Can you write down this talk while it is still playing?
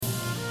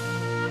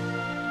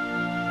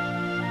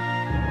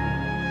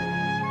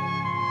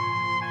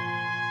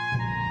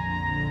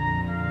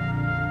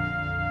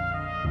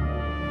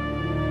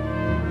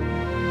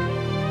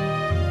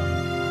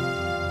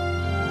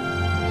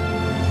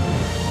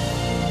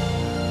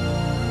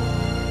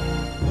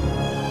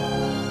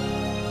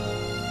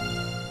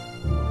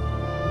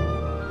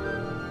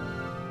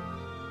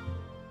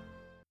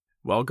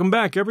Welcome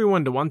back,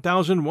 everyone, to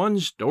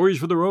 1001 Stories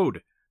for the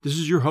Road. This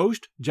is your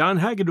host, John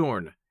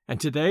Hagedorn, and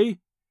today,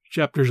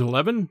 Chapters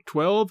 11,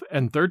 12,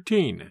 and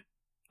 13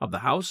 of The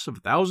House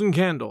of 1,000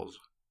 Candles.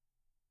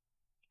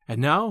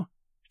 And now,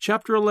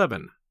 Chapter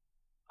 11,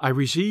 I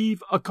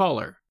Receive a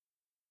Caller.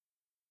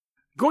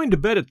 Going to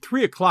bed at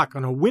 3 o'clock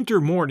on a winter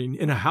morning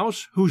in a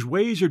house whose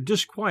ways are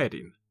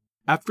disquieting,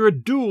 after a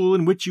duel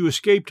in which you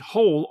escaped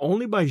whole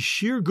only by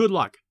sheer good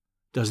luck,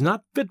 does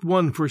not fit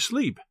one for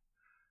sleep.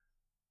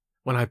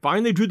 When I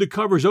finally drew the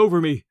covers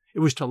over me, it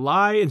was to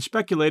lie and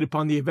speculate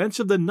upon the events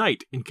of the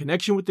night in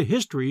connection with the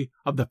history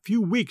of the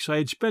few weeks I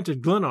had spent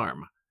at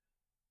Glenarm.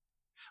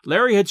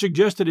 Larry had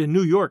suggested in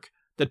New York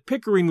that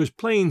Pickering was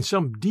playing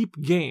some deep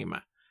game,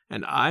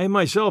 and I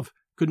myself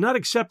could not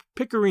accept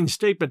Pickering's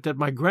statement that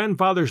my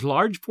grandfather's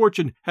large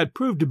fortune had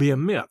proved to be a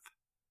myth.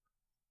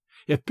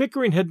 If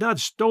Pickering had not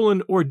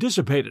stolen or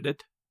dissipated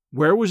it,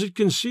 where was it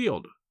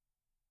concealed?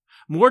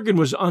 Morgan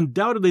was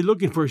undoubtedly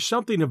looking for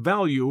something of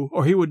value,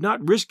 or he would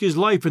not risk his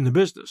life in the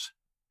business,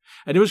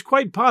 and it was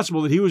quite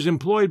possible that he was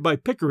employed by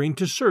Pickering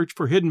to search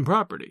for hidden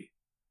property.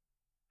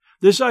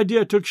 This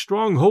idea took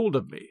strong hold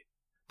of me,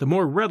 the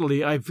more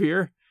readily, I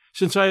fear,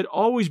 since I had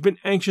always been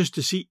anxious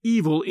to see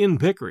evil in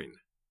Pickering.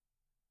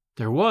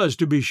 There was,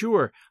 to be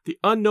sure, the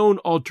unknown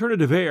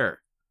alternative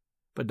heir,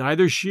 but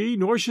neither she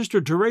nor Sister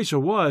Teresa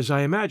was,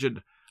 I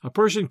imagined, a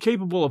person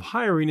capable of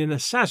hiring an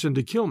assassin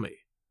to kill me.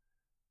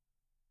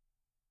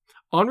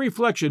 On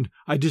reflection,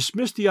 I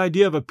dismissed the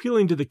idea of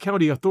appealing to the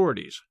county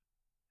authorities,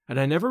 and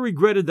I never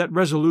regretted that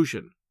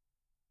resolution.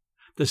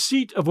 The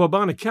seat of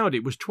Wabana County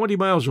was 20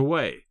 miles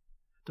away.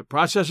 The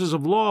processes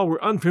of law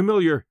were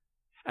unfamiliar,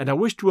 and I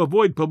wished to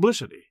avoid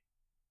publicity.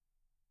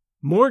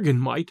 Morgan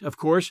might, of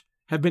course,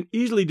 have been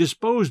easily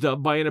disposed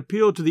of by an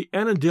appeal to the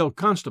Annandale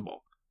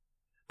constable,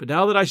 but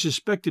now that I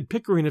suspected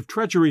Pickering of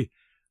treachery,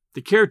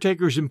 the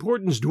caretaker's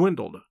importance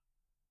dwindled.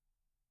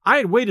 I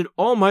had waited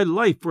all my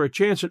life for a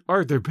chance at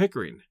Arthur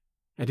Pickering,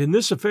 and in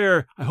this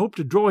affair I hoped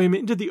to draw him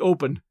into the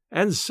open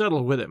and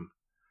settle with him.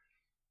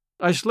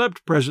 I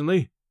slept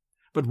presently,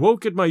 but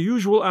woke at my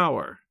usual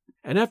hour,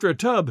 and after a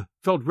tub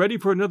felt ready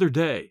for another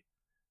day.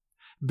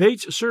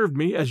 Bates served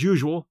me, as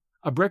usual,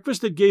 a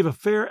breakfast that gave a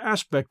fair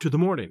aspect to the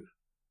morning.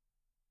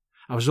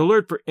 I was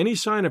alert for any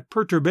sign of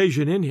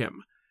perturbation in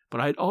him,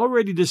 but I had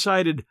already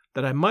decided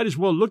that I might as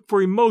well look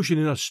for emotion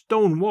in a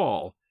stone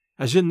wall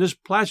as in this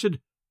placid,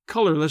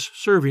 colorless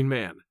serving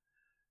man.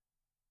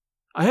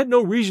 I had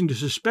no reason to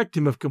suspect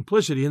him of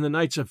complicity in the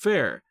night's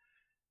affair,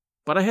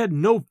 but I had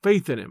no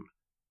faith in him,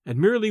 and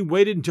merely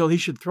waited until he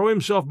should throw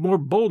himself more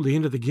boldly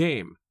into the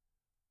game.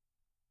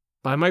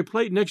 By my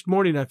plate next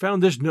morning I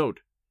found this note,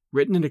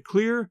 written in a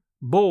clear,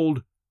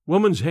 bold,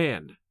 woman's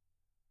hand.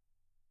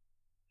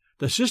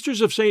 The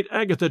Sisters of St.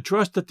 Agatha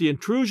trust that the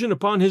intrusion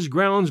upon his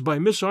grounds by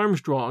Miss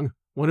Armstrong,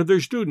 one of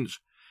their students,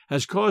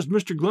 has caused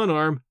Mr.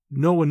 Glenarm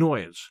no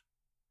annoyance.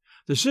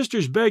 The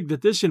sisters beg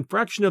that this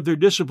infraction of their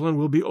discipline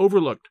will be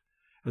overlooked,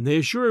 and they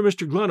assure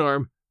Mr.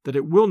 Glenarm that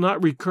it will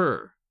not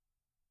recur.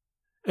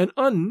 An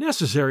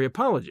unnecessary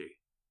apology.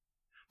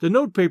 The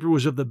notepaper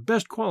was of the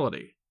best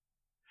quality.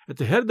 At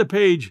the head of the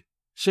page,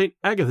 St.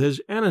 Agatha's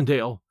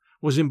Annandale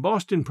was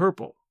embossed in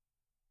purple.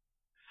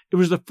 It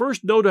was the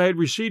first note I had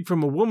received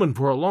from a woman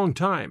for a long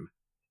time,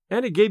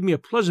 and it gave me a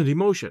pleasant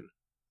emotion.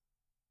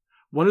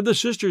 One of the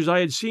sisters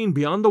I had seen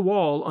beyond the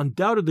wall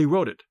undoubtedly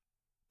wrote it,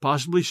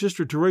 possibly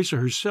Sister Teresa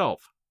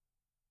herself.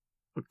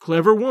 A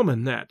clever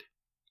woman, that,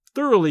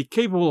 thoroughly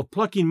capable of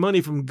plucking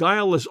money from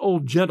guileless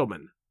old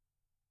gentlemen.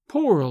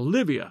 Poor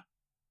Olivia!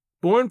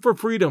 Born for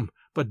freedom,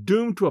 but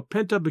doomed to a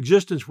pent-up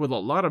existence with a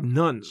lot of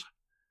nuns.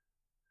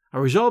 I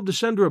resolved to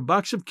send her a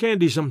box of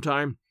candy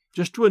sometime,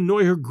 just to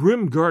annoy her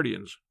grim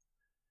guardians.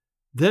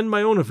 Then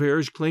my own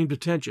affairs claimed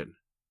attention.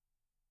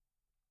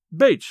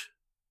 "Bates,"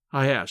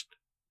 I asked,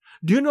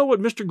 "do you know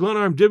what Mr.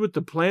 Glenarm did with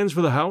the plans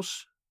for the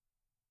house?"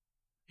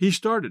 He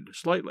started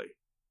slightly.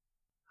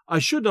 I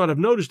should not have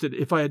noticed it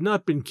if I had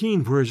not been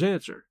keen for his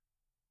answer.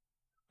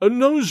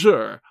 "No,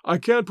 sir, I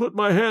can't put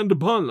my hand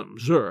upon them,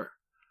 sir."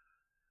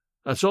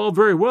 "That's all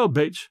very well,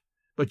 Bates,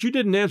 but you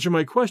didn't answer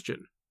my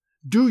question.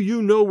 Do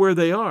you know where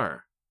they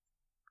are?"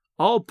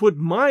 "I'll put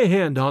my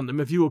hand on them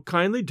if you will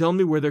kindly tell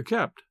me where they're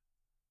kept."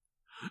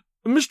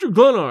 "Mr.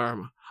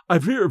 Glenarm, I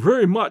fear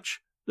very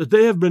much that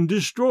they have been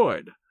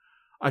destroyed.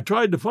 I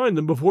tried to find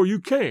them before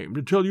you came,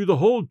 to tell you the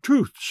whole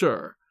truth,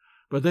 sir,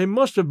 but they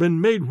must have been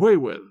made way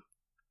with."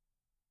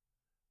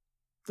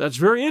 "That's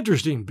very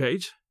interesting,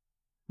 Bates.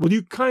 Will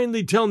you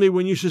kindly tell me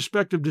when you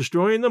suspect of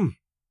destroying them?"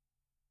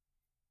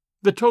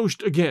 "The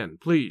toast again,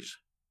 please."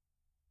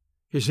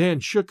 His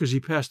hand shook as he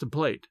passed the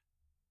plate.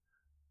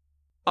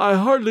 "I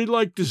hardly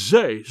like to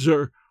say,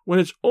 sir, when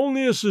it's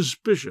only a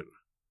suspicion."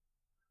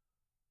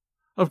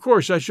 "Of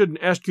course I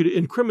shouldn't ask you to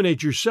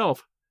incriminate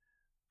yourself,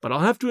 but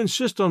I'll have to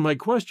insist on my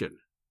question.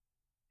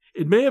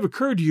 It may have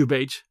occurred to you,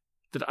 Bates,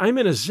 that I'm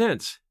in a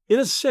sense,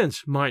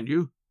 mind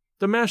you,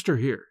 the master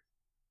here."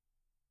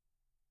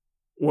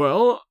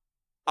 "Well,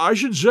 I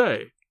should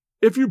say,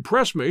 if you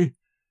press me,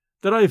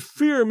 that I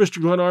fear, Mr.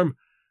 Glenarm,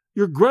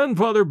 Your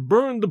grandfather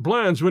burned the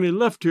plans when he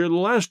left here the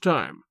last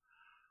time.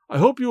 I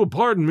hope you will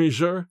pardon me,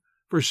 sir,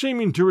 for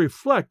seeming to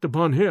reflect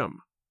upon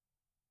him."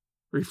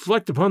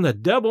 "Reflect upon the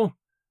devil?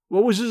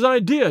 What was his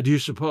idea, do you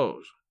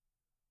suppose?"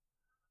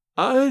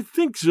 "I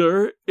think,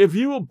 sir, if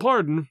you will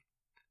pardon—"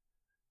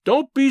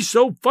 "Don't be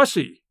so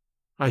fussy,"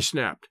 I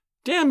snapped.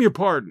 "Damn your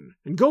pardon,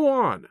 and go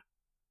on."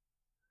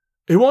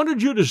 "He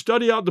wanted you to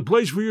study out the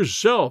place for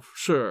yourself,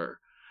 sir.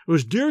 It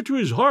was dear to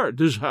his heart,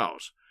 this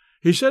house.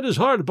 He set his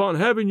heart upon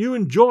having you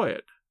enjoy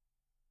it."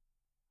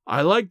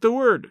 "I like the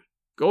word.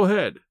 Go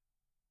ahead."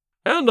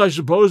 "And I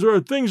suppose there are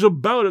things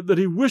about it that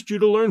he wished you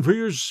to learn for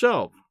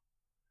yourself."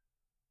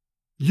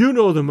 "You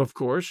know them, of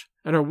course,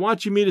 and are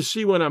watching me to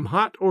see when I'm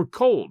hot or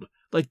cold,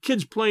 like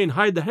kids playing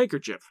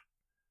hide-the-handkerchief."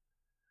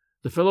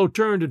 The fellow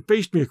turned and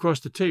faced me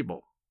across the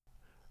table.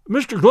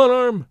 "Mr.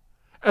 Glenarm,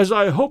 as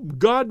I hope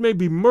God may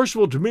be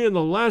merciful to me in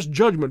the last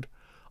judgment,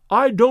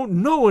 I don't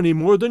know any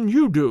more than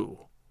you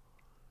do."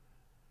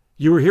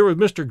 "You were here with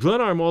Mr.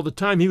 Glenarm all the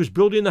time he was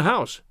building the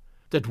house,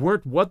 that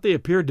weren't what they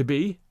appeared to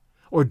be,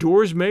 or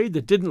doors made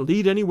that didn't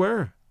lead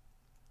anywhere?"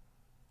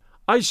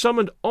 I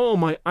summoned all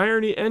my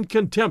irony and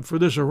contempt for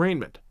this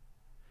arraignment.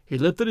 He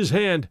lifted his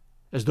hand,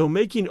 as though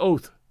making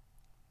oath.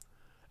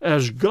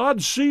 "As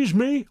God sees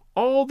me,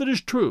 all that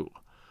is true.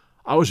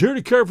 I was here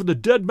to care for the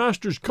dead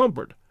master's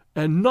comfort,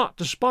 and not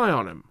to spy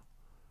on him."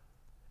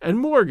 "And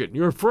Morgan,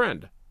 your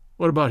friend,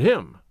 what about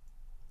him?"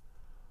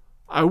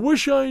 "I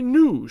wish I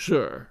knew,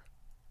 sir."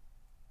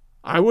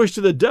 "I wish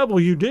to the devil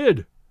you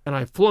did," and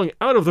I flung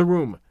out of the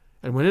room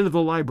and went into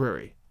the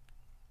library.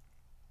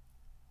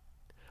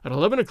 At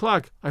 11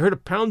 o'clock I heard a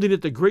pounding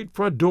at the great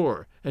front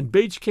door, and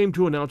Bates came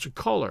to announce a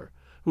caller,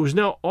 who was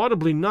now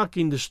audibly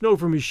knocking the snow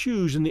from his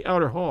shoes in the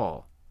outer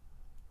hall.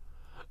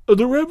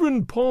 "The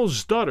Reverend Paul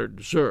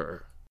Stoddard,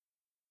 sir."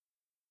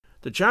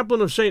 The chaplain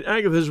of St.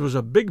 Agatha's was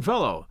a big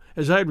fellow,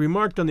 as I had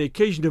remarked on the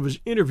occasion of his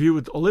interview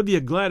with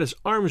Olivia Gladys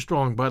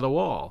Armstrong by the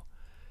wall.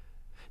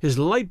 His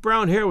light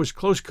brown hair was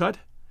close cut,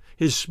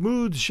 his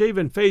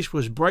smooth-shaven face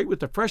was bright with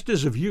the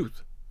freshness of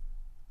youth.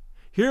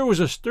 Here was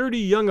a sturdy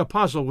young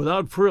apostle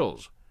without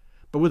frills,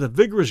 but with a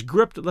vigorous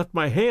grip that left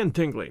my hand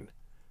tingling.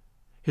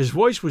 His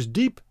voice was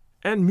deep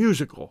and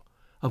musical,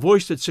 a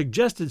voice that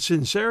suggested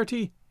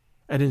sincerity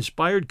and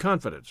inspired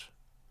confidence.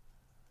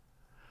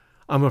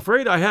 "I'm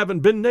afraid I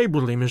haven't been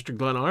neighborly, Mr.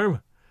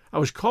 Glenarm. I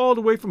was called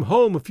away from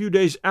home a few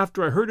days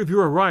after I heard of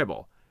your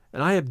arrival,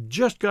 and I have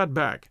just got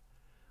back.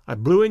 I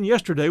blew in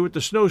yesterday with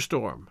the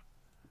snowstorm."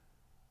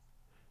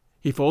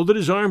 He folded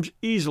his arms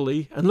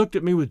easily and looked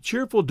at me with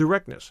cheerful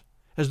directness,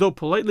 as though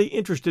politely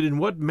interested in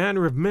what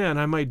manner of man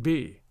I might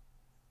be.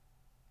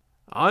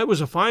 "It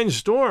was a fine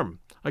storm.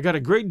 I got a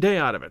great day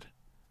out of it,"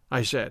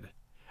 I said.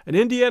 "An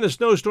Indiana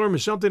snowstorm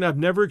is something I've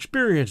never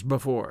experienced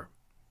before."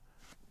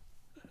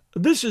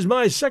 "This is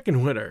my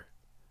second winter.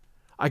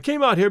 I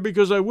came out here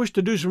because I wished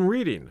to do some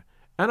reading,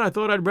 and I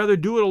thought I'd rather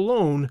do it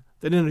alone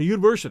than in a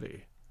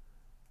university.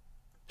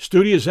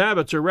 Studious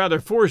habits are rather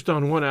forced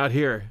on one out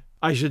here,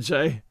 I should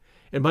say.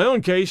 In my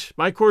own case,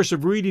 my course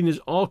of reading is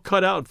all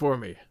cut out for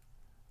me."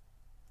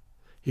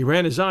 He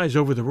ran his eyes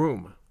over the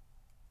room.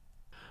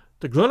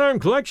 "The Glenarm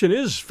collection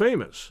is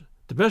famous,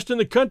 the best in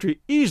the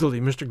country,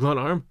 easily, Mr.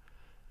 Glenarm.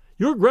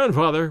 Your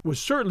grandfather was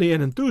certainly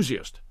an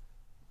enthusiast.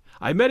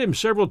 I met him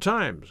several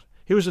times.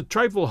 He was a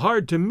trifle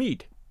hard to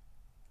meet."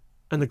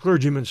 And the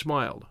clergyman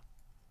smiled.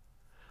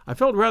 I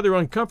felt rather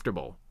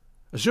uncomfortable,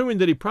 assuming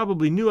that he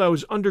probably knew I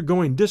was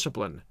undergoing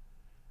discipline,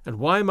 and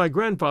why my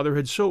grandfather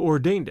had so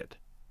ordained it.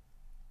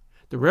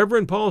 The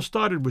Reverend Paul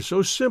Stoddard was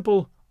so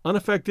simple,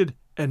 unaffected,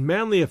 and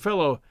manly a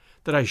fellow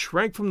that I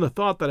shrank from the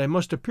thought that I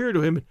must appear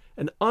to him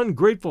an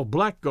ungrateful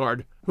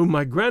blackguard whom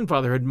my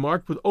grandfather had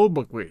marked with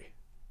obloquy.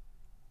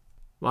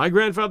 "My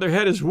grandfather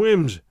had his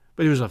whims,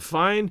 but he was a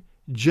fine,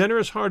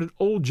 generous-hearted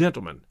old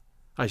gentleman,"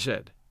 I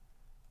said.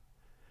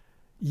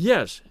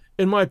 "Yes,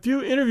 in my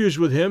few interviews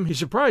with him he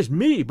surprised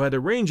me by the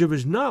range of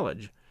his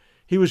knowledge.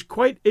 He was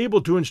quite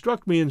able to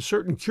instruct me in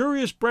certain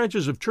curious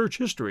branches of church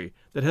history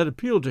that had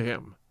appealed to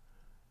him."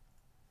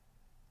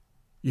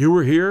 "You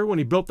were here when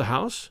he built the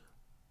house?"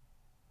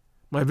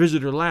 My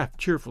visitor laughed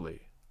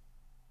cheerfully.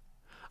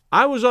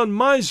 "I was on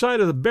my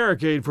side of the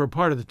barricade for a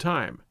part of the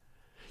time.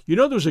 You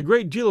know, there's a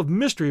great deal of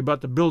mystery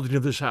about the building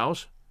of this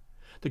house.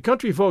 The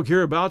country folk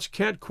hereabouts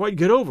can't quite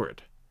get over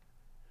it.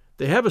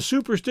 They have a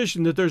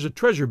superstition that there's a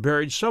treasure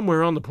buried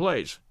somewhere on the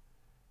place.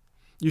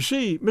 You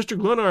see, Mr.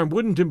 Glenarm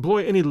wouldn't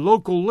employ any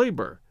local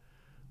labor.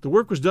 The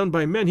work was done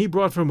by men he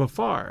brought from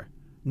afar.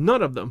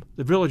 None of them,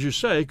 the villagers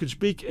say, could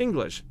speak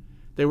English.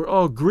 They were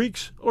all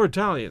Greeks or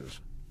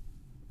Italians."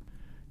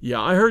 "Yeah,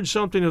 I heard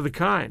something of the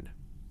kind,"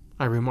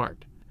 I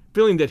remarked,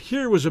 feeling that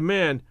here was a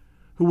man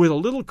who with a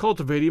little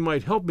cultivating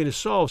might help me to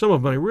solve some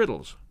of my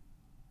riddles.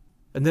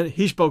 And then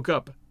he spoke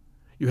up.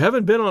 "You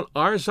haven't been on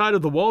our side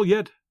of the wall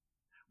yet?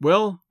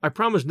 Well, I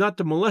promise not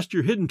to molest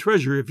your hidden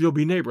treasure if you'll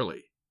be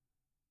neighborly."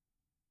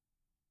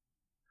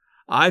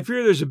 "I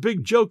fear there's a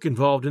big joke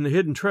involved in the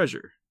hidden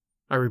treasure,"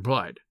 I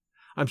replied.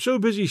 "I'm so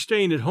busy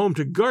staying at home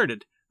to guard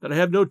it that I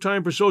have no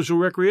time for social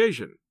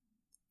recreation."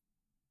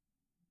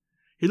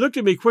 He looked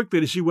at me quickly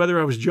to see whether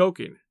I was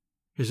joking.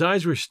 His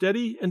eyes were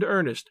steady and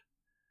earnest.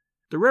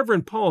 The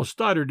Reverend Paul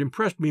Stoddard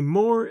impressed me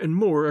more and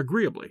more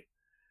agreeably.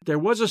 There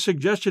was a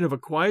suggestion of a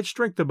quiet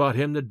strength about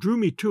him that drew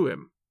me to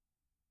him.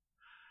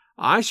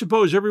 I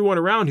suppose everyone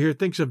around here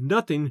thinks of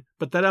nothing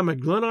but that I'm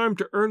at Glenarm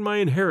to earn my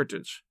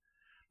inheritance.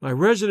 My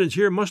residence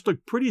here must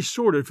look pretty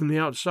sordid from the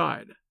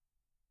outside.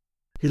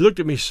 He looked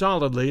at me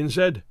solidly and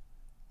said,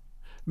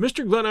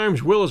 Mr.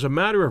 Glenarm's will is a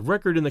matter of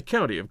record in the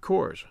county, of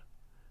course.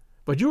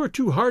 But you are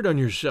too hard on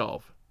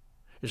yourself.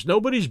 It's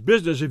nobody's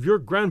business if your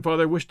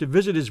grandfather wished to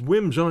visit his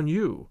whims on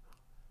you.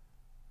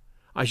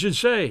 I should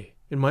say,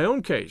 in my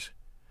own case,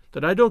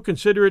 that I don't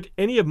consider it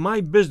any of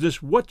my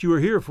business what you are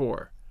here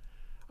for.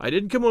 I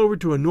didn't come over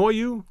to annoy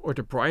you or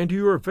to pry into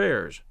your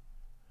affairs.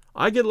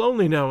 I get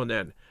lonely now and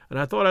then, and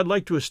I thought I'd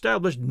like to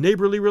establish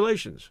neighborly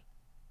relations.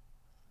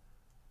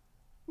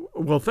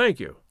 Well,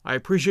 thank you. I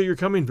appreciate your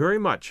coming very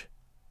much.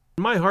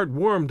 My heart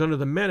warmed under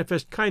the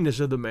manifest kindness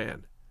of the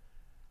man.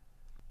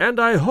 And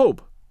I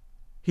hope,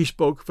 he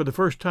spoke for the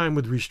first time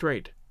with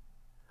restraint,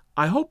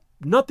 I hope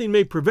nothing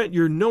may prevent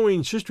your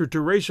knowing Sister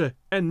Teresa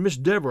and Miss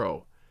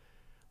Devereux.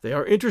 They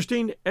are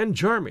interesting and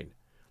charming,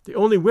 the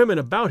only women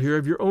about here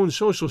of your own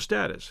social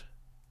status.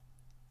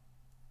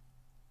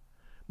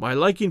 My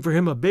liking for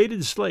him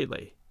abated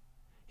slightly.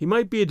 He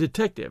might be a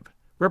detective,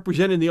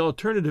 representing the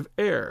alternative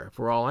heir,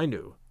 for all I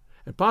knew,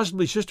 and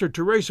possibly Sister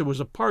Teresa was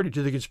a party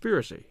to the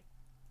conspiracy.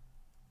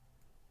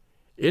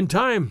 In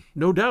time,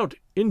 no doubt,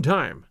 in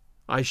time,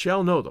 I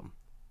shall know them,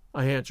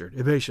 I answered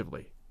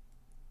evasively.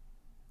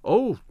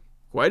 Oh,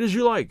 quite as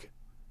you like.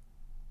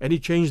 And he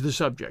changed the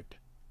subject.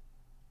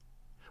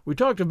 We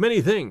talked of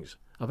many things,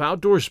 of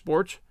outdoor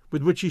sports,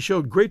 with which he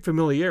showed great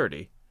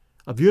familiarity,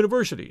 of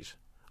universities,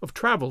 of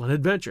travel and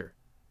adventure.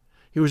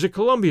 He was a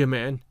Columbia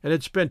man and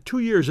had spent 2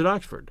 years at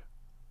Oxford.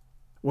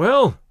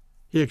 Well,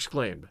 he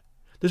exclaimed,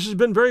 this has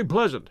been very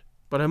pleasant,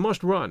 but I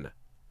must run.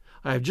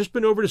 I have just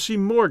been over to see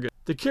Morgan,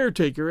 the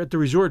caretaker at the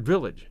resort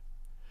village.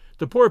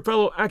 The poor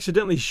fellow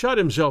accidentally shot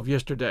himself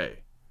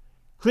yesterday,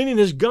 cleaning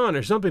his gun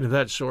or something of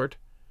that sort,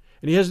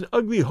 and he has an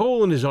ugly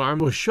hole in his arm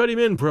that will shut him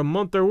in for a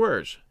month or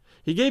worse.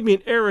 He gave me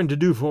an errand to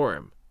do for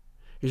him.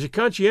 He's a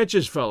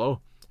conscientious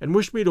fellow, and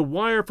wished me to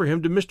wire for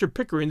him to Mr.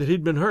 Pickering that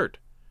he'd been hurt,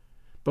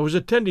 but was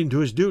attending to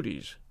his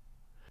duties.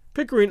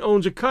 Pickering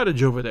owns a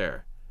cottage over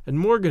there, and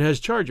Morgan has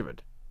charge of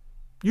it.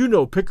 You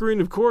know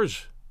Pickering, of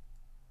course.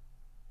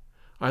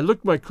 I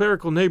looked my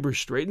clerical neighbor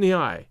straight in the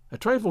eye, a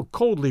trifle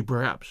coldly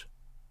perhaps.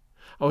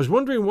 I was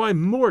wondering why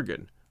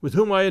Morgan, with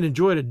whom I had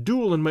enjoyed a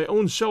duel in my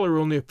own cellar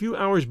only a few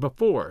hours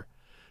before,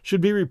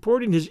 should be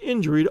reporting his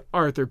injury to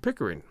Arthur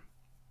Pickering.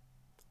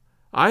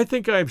 I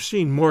think I've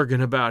seen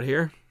Morgan about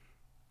here,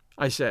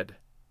 I said.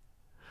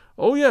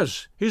 Oh,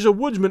 yes, he's a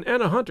woodsman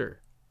and a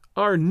hunter,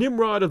 our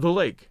Nimrod of the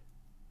lake.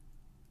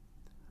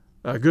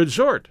 A good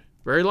sort,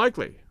 very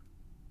likely.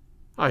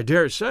 I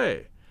dare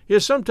say. He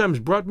has sometimes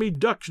brought me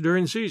ducks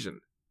during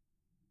season.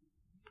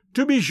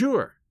 To be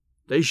sure,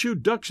 they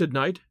shoot ducks at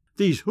night,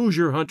 these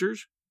Hoosier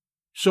hunters.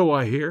 So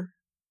I hear.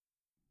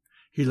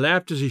 He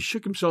laughed as he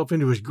shook himself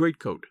into his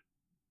greatcoat.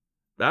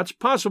 That's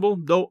possible,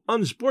 though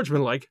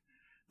unsportsmanlike,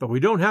 but we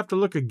don't have to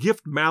look a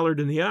gift mallard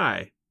in the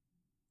eye.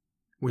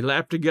 We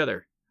laughed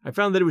together. I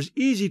found that it was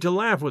easy to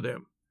laugh with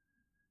him.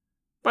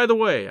 By the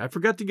way, I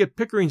forgot to get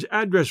Pickering's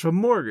address from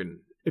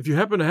Morgan, if you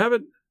happen to have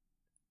it.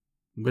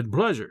 With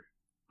pleasure,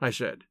 I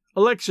said.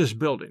 Alexis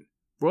Building,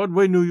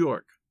 Broadway, New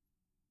York.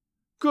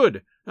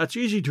 Good, that's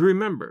easy to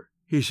remember,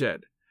 he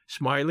said,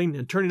 smiling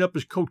and turning up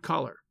his coat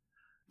collar.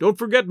 Don't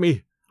forget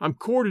me. I'm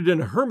quartered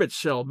in a hermit's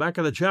cell back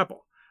of the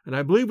chapel, and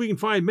I believe we can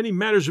find many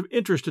matters of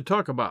interest to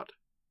talk about.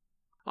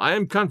 I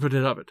am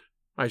confident of it,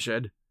 I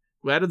said,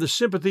 glad of the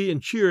sympathy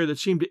and cheer that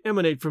seemed to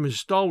emanate from his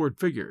stalwart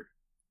figure.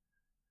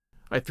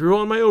 I threw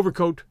on my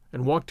overcoat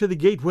and walked to the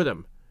gate with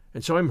him,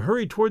 and saw him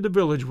hurry toward the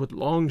village with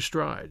long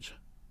strides.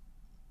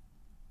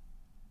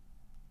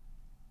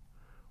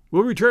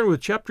 We'll return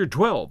with Chapter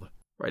 12,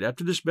 right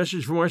after this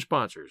message from our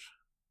sponsors.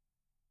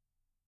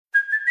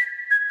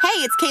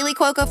 Hey, it's Kaylee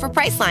Cuoco for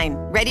Priceline.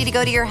 Ready to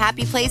go to your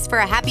happy place for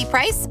a happy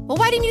price? Well,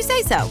 why didn't you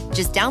say so?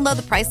 Just download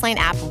the Priceline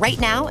app right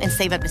now and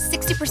save up to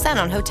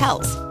 60% on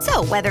hotels.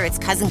 So whether it's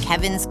Cousin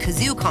Kevin's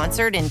Kazoo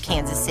Concert in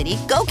Kansas City,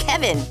 go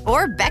Kevin,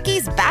 or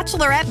Becky's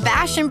Bachelorette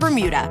Bash in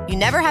Bermuda, you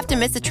never have to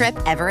miss a trip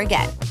ever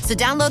again. So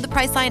download the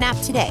Priceline app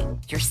today.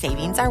 Your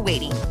savings are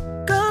waiting.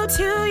 Go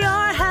to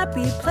your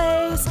happy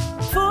place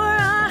for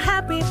a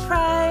happy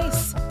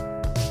price.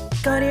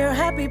 Go to your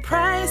happy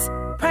price,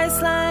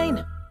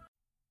 Priceline.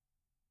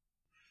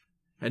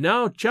 And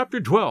now,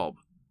 Chapter 12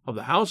 of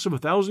The House of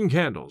 1,000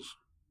 Candles.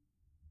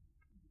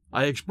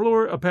 I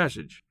explore a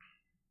passage.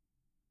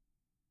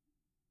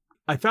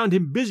 I found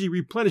him busy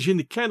replenishing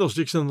the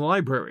candlesticks in the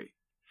library.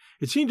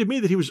 It seemed to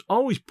me that he was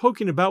always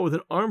poking about with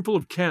an armful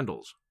of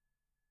candles.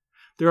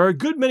 There are a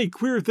good many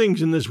queer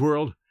things in this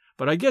world,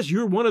 but I guess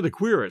you're one of the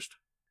queerest.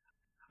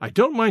 I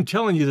don't mind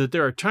telling you that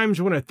there are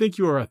times when I think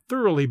you are a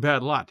thoroughly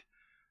bad lot.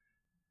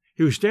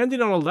 He was standing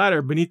on a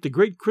ladder beneath the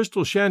great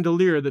crystal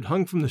chandelier that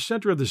hung from the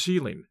center of the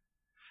ceiling,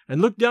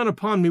 and look down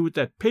upon me with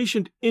that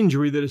patient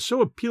injury that is so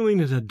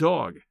appealing in a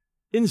dog,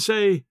 in,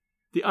 say,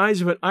 the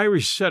eyes of an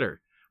Irish setter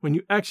when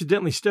you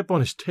accidentally step on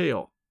his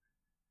tail.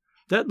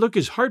 That look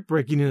is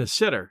heartbreaking in a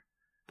setter,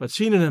 but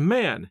seen in a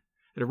man,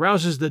 it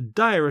arouses the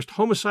direst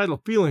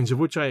homicidal feelings of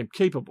which I am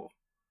capable.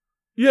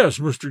 "Yes,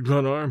 Mr.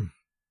 Glenarm,"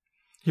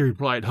 he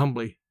replied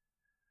humbly.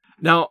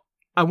 "Now,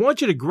 I want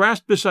you to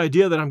grasp this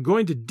idea that I'm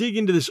going to dig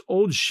into this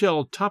old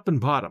shell top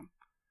and bottom.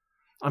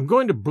 I'm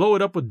going to blow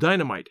it up with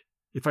dynamite,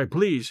 if I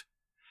please,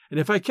 and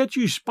if I catch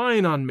you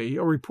spying on me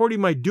or reporting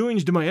my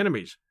doings to my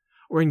enemies,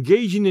 or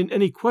engaging in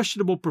any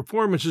questionable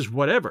performances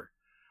whatever,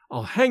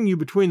 I'll hang you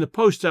between the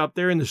posts out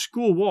there in the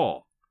school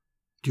wall.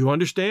 Do you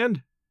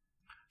understand?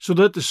 So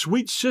that the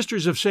sweet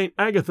sisters of St.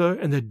 Agatha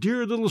and the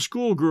dear little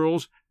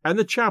schoolgirls and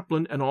the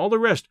chaplain and all the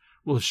rest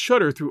will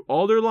shudder through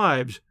all their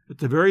lives at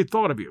the very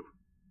thought of you."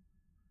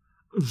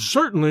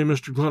 "Certainly,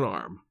 Mr.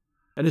 Glenarm."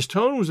 And his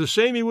tone was the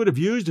same he would have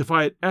used if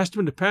I had asked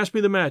him to pass me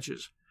the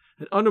matches,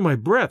 and under my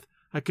breath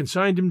I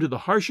consigned him to the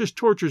harshest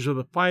tortures of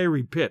the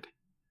fiery pit.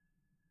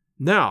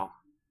 "Now,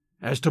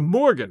 as to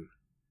Morgan."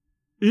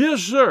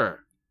 "Yes,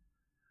 sir."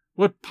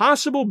 "What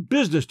possible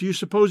business do you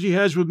suppose he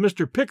has with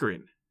Mr.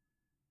 Pickering?"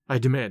 I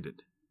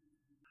demanded.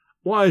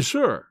 "Why,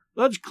 sir,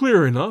 that's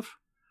clear enough.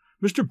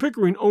 Mr.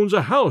 Pickering owns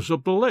a house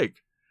up the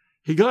lake.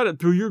 He got it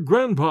through your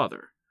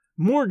grandfather.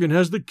 Morgan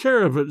has the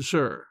care of it,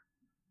 sir."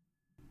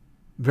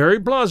 Very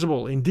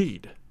plausible,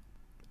 indeed.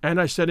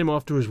 And I set him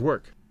off to his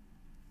work.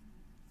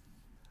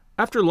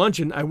 After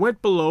luncheon, I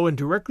went below and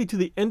directly to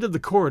the end of the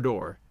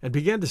corridor and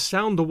began to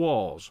sound the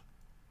walls.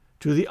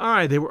 To the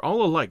eye they were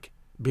all alike,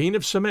 being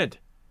of cement,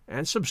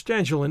 and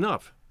substantial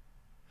enough.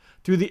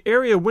 Through the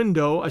area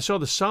window I saw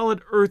the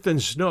solid earth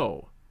and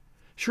snow.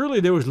 Surely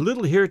there was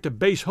little here to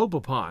base hope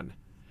upon,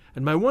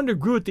 and my wonder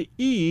grew at the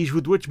ease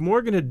with which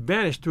Morgan had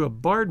vanished through a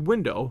barred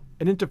window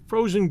and into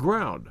frozen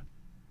ground.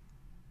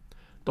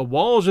 The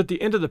walls at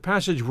the end of the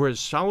passage were as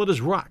solid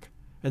as rock,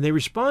 and they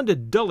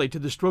responded dully to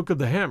the stroke of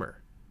the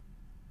hammer.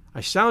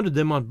 I sounded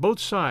them on both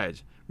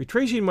sides,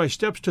 retracing my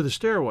steps to the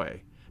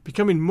stairway,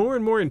 becoming more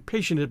and more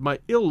impatient at my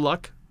ill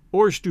luck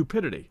or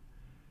stupidity.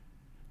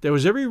 There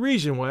was every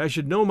reason why I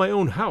should know my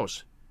own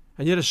house,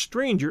 and yet a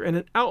stranger and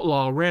an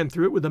outlaw ran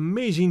through it with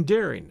amazing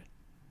daring.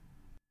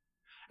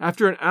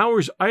 After an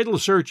hour's idle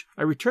search,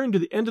 I returned to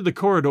the end of the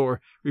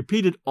corridor,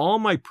 repeated all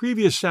my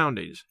previous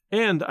soundings,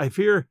 and, I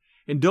fear,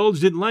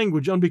 indulged in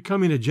language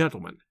unbecoming a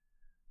gentleman.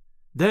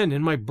 Then,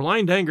 in my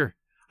blind anger,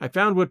 I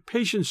found what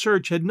patient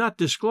search had not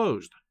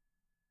disclosed.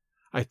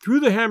 I threw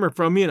the hammer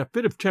from me in a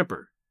fit of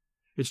temper.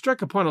 It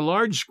struck upon a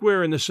large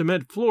square in the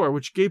cement floor,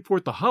 which gave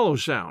forth a hollow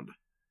sound.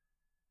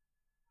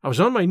 I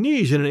was on my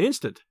knees in an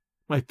instant,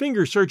 my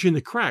fingers searching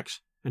the cracks,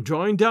 and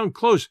drawing down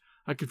close,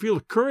 I could feel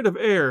a current of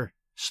air,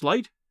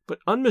 slight but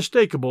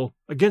unmistakable,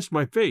 against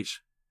my face.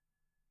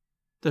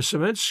 The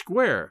cement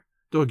square,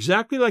 though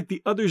exactly like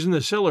the others in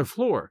the cellar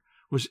floor,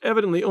 was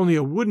evidently only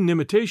a wooden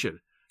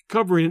imitation,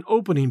 covering an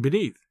opening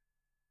beneath.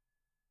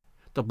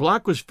 The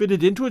block was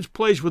fitted into its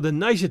place with a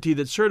nicety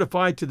that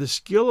certified to the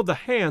skill of the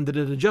hand that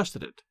had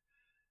adjusted it.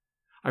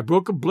 I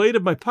broke a blade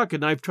of my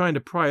pocket knife trying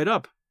to pry it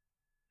up,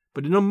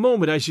 but in a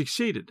moment I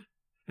succeeded,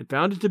 and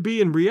found it to be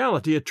in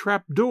reality a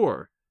trap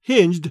door,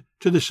 hinged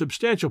to the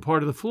substantial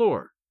part of the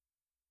floor.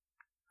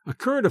 A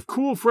current of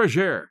cool fresh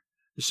air,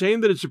 the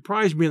same that had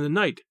surprised me in the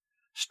night,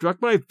 struck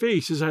my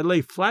face as I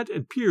lay flat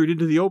and peered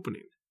into the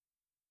opening.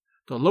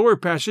 The lower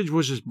passage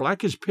was as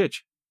black as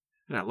pitch,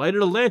 and I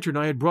lighted a lantern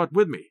I had brought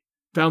with me,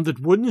 found that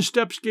wooden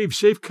steps gave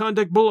safe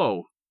conduct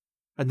below,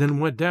 and then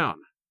went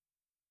down.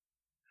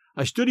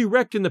 I stood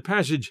erect in the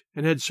passage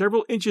and had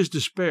several inches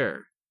to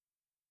spare.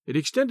 It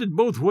extended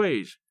both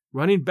ways,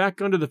 running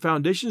back under the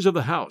foundations of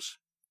the house.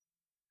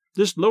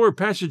 This lower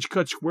passage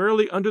cut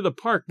squarely under the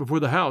park before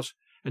the house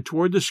and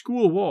toward the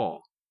school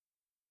wall.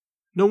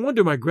 No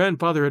wonder my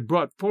grandfather had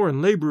brought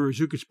foreign laborers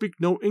who could speak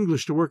no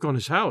English to work on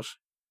his house.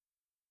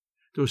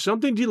 There was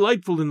something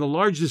delightful in the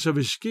largeness of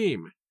his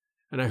scheme,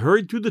 and I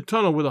hurried through the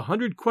tunnel with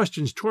 100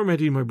 questions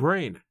tormenting my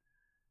brain.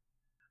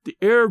 The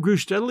air grew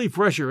steadily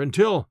fresher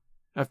until,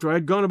 after I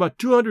had gone about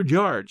 200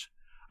 yards,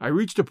 I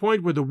reached a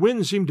point where the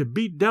wind seemed to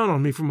beat down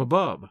on me from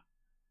above.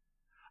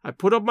 I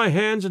put up my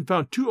hands and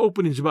found 2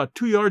 openings about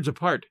 2 yards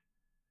apart,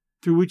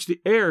 through which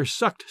the air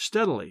sucked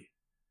steadily.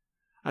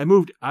 I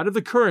moved out of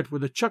the current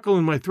with a chuckle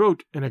in my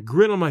throat and a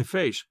grin on my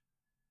face.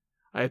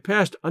 I had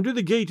passed under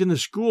the gate in the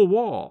school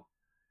wall,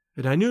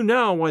 and I knew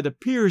now why the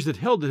piers that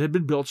held it had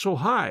been built so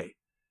high.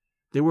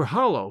 They were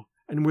hollow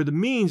and were the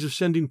means of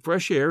sending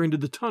fresh air into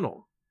the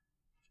tunnel.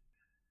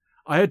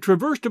 I had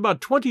traversed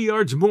about 20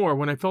 yards more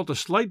when I felt a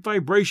slight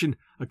vibration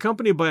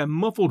accompanied by a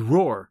muffled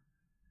roar,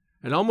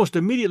 and almost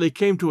immediately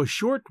came to a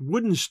short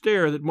wooden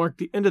stair that marked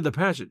the end of the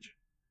passage.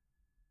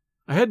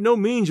 I had no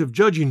means of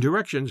judging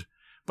directions,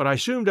 but I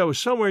assumed I was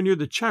somewhere near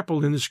the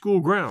chapel in the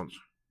school grounds.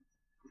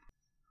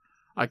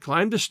 I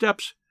climbed the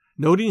steps,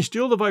 noting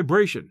still the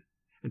vibration,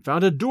 and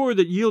found a door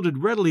that yielded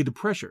readily to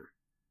pressure.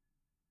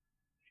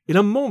 In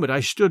a moment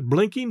I stood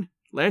blinking,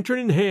 lantern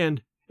in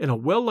hand, in a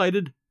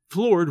well-lighted,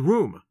 floored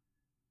room.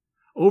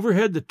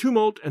 Overhead, the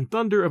tumult and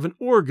thunder of an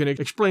organ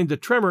explained the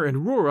tremor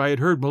and roar I had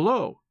heard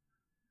below.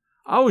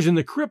 I was in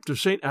the crypt of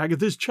St.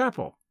 Agatha's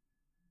chapel.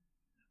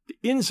 The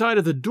inside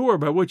of the door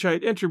by which I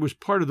had entered was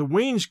part of the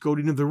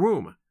wainscoting of the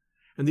room,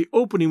 and the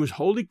opening was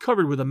wholly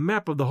covered with a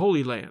map of the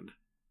Holy Land.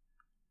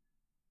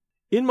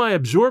 In my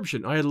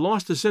absorption, I had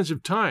lost the sense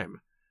of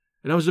time,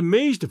 and I was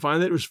amazed to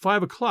find that it was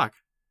 5 o'clock,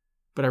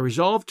 but I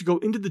resolved to go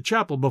into the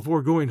chapel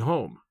before going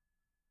home.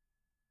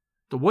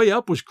 The way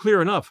up was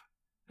clear enough,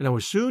 and I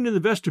was soon in the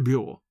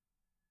vestibule.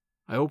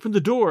 I opened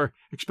the door,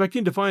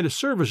 expecting to find a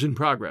service in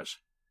progress,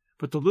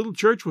 but the little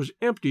church was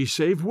empty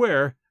save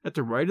where, at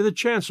the right of the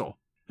chancel,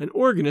 an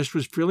organist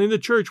was filling the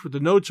church with the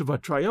notes of a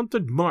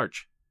triumphant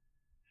march.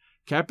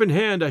 Cap in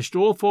hand, I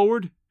stole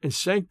forward and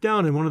sank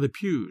down in one of the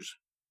pews.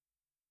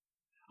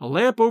 A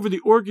lamp over the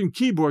organ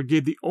keyboard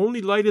gave the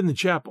only light in the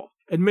chapel,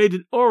 and made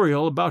an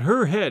aureole about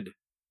her head,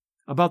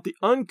 about the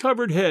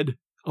uncovered head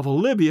of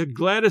Olivia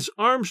Gladys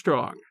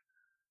Armstrong.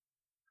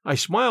 I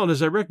smiled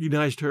as I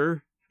recognized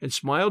her, and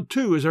smiled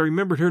too as I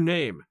remembered her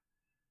name.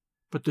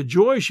 But the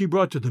joy she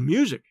brought to the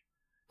music,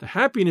 the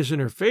happiness in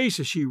her face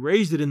as she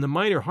raised it in the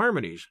minor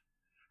harmonies,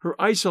 her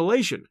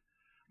isolation,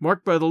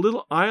 marked by the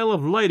little aisle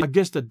of light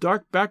against the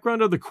dark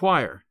background of the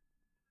choir,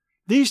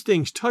 these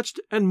things touched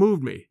and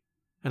moved me,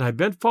 and I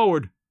bent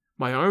forward,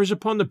 my arms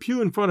upon the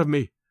pew in front of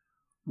me,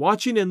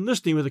 watching and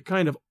listening with a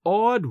kind of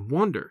awed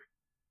wonder.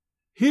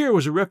 Here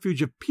was a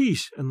refuge of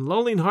peace and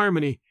lulling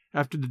harmony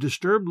after the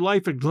disturbed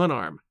life at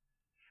Glenarm,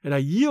 and I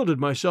yielded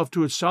myself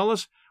to its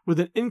solace with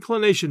an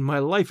inclination my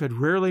life had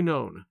rarely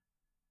known.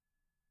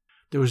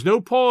 There was no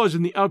pause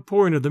in the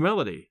outpouring of the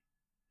melody.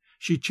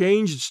 She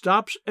changed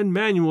stops and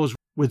manuals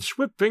with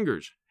swift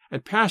fingers,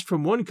 and passed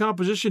from one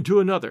composition to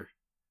another.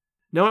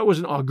 Now it was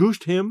an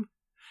August hymn,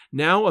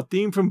 now a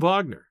theme from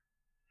Wagner,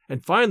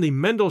 and finally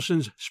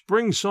Mendelssohn's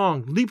Spring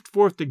Song leaped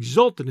forth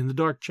exultant in the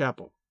dark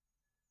chapel.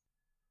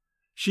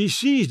 She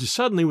ceased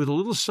suddenly with a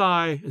little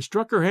sigh and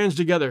struck her hands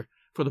together,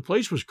 for the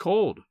place was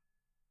cold.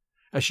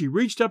 As she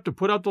reached up to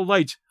put out the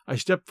lights, I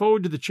stepped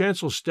forward to the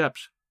chancel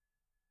steps.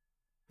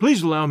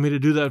 "Please allow me to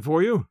do that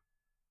for you."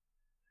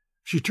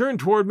 She turned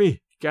toward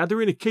me,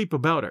 gathering a cape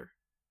about her.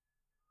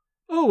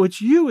 "Oh,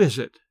 it's you, is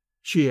it?"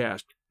 she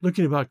asked,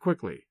 looking about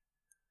quickly.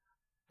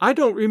 "I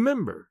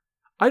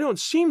don't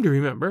seem to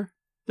remember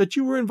that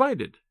you were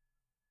invited."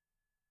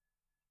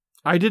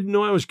 "I didn't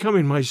know I was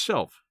coming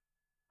myself,"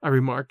 I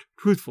remarked,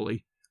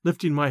 truthfully,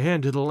 lifting my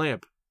hand to the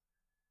lamp.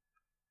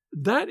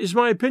 "That is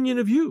my opinion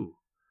of you,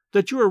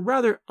 that you are a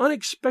rather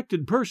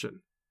unexpected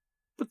person.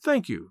 But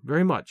thank you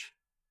very much."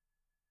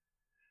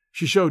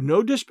 She showed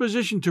no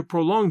disposition to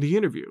prolong the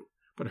interview,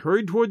 but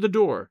hurried toward the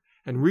door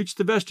and reached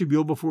the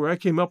vestibule before I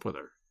came up with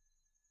her.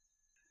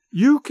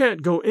 "You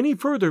can't go any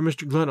further,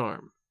 Mr.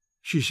 Glenarm,"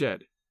 she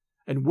said,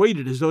 and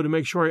waited as though to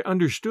make sure I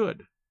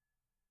understood.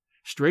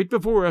 Straight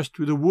before us,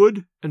 through the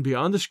wood and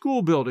beyond the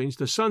school buildings,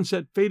 the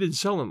sunset faded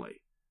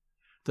sullenly.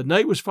 The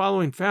night was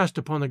following fast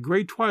upon the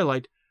gray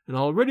twilight, and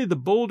already the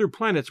bolder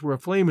planets were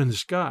aflame in the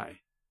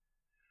sky.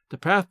 The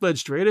path led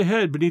straight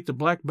ahead beneath the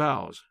black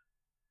boughs.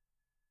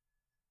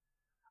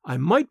 "I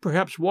might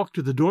perhaps walk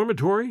to the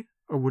dormitory,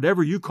 or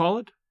whatever you call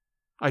it,"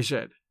 I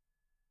said.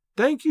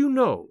 "Thank you,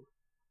 no.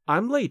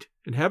 I'm late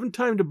and haven't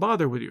time to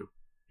bother with you.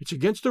 It's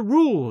against the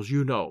rules,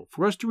 you know,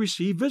 for us to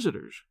receive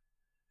visitors."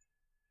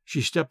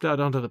 She stepped out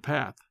onto the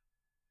path.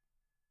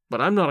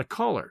 "But I'm not a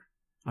caller.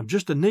 I'm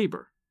just a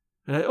neighbor,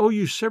 and I owe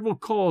you several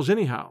calls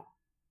anyhow."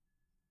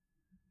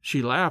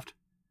 She laughed,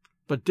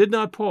 but did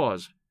not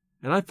pause,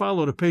 and I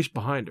followed a pace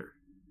behind her.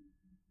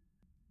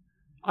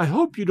 "I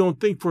hope you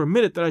don't think for a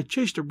minute that I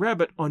chased a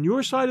rabbit on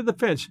your side of the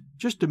fence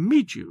just to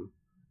meet you,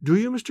 do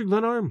you, Mr.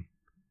 Glenarm?"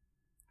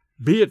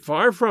 "Be it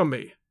far from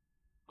me.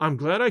 I'm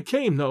glad I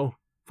came, though,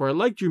 for I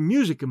liked your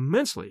music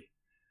immensely.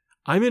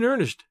 I'm in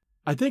earnest.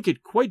 I think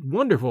it quite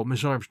wonderful,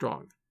 Miss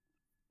Armstrong."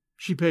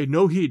 She paid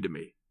no heed to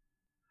me.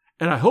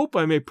 "And I hope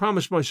I may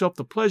promise myself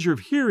the pleasure of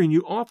hearing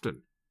you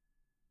often."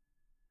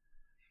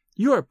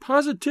 "You are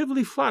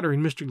positively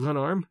flattering, Mr.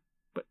 Glenarm,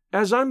 but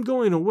as I'm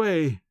going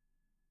away—"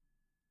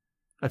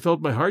 I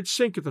felt my heart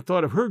sink at the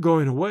thought of her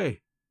going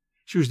away.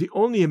 She was the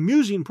only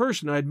amusing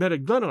person I had met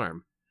at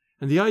Glenarm,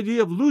 and the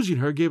idea of losing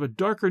her gave a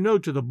darker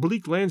note to the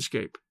bleak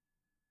landscape.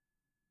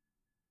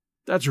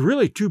 "That's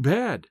really too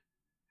bad,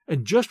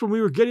 and just when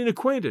we were getting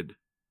acquainted.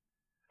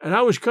 And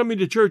I was coming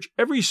to church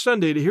every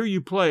Sunday to hear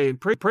you play and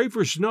pray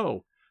for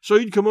snow, so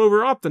you'd come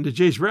over often to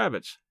chase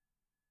rabbits."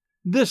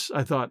 This,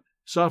 I thought,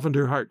 softened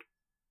her heart.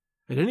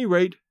 At any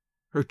rate,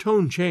 her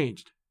tone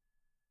changed.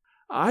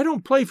 "I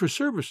don't play for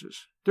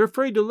services. They're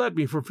afraid to let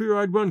me for fear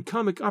I'd run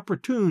comic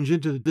opportunes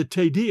into the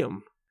Te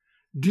Deum.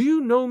 Do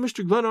you know,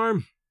 Mr.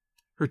 Glenarm,"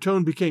 her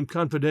tone became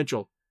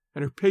confidential,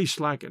 and her pace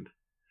slackened,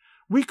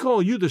 "we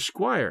call you the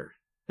Squire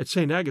at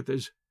St.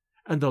 Agatha's,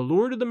 and the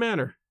Lord of the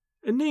Manor,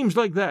 and names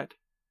like that.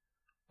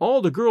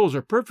 All the girls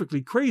are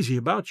perfectly crazy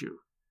about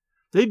you.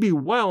 They'd be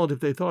wild if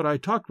they thought I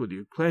talked with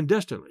you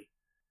clandestinely.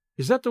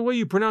 Is that the way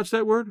you pronounce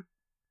that word?"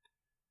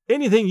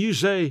 "Anything you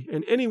say,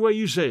 and any way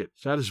you say it,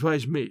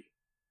 satisfies me,"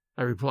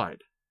 I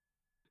replied.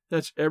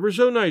 "That's ever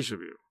so nice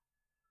of you.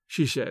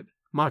 she said,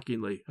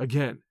 mockingly,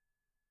 again.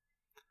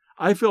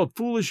 I felt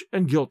foolish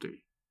and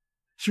guilty.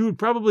 She would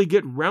probably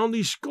get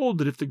roundly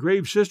scolded if the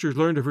grave sisters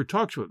learned of her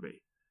talks with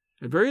me,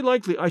 and very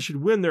likely I should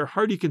win their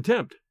hearty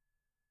contempt.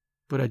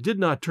 But I did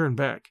not turn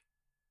back.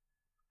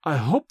 I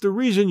hope the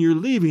reason you're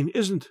leaving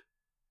isn't...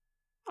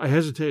 I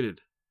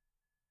hesitated.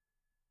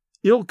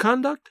 Ill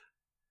conduct?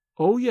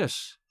 Oh,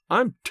 yes,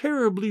 I'm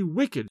terribly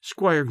wicked,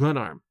 Squire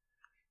Glenarm.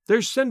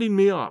 They're sending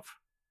me off.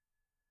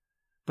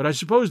 But I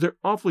suppose they're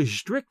awfully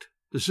strict,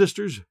 the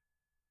sisters.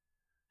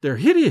 They're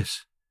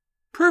hideous,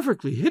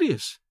 perfectly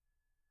hideous.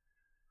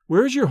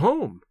 Where's your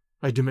home?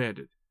 I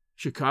demanded.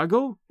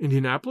 Chicago?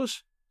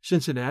 Indianapolis?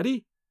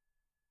 Cincinnati?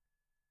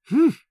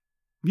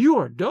 You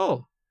are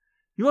dull.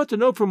 You ought to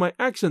know from my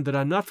accent that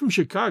I'm not from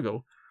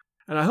Chicago,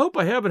 and I hope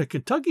I haven't a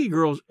Kentucky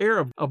girl's air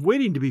of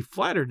waiting to be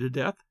flattered to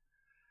death.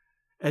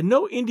 And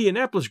no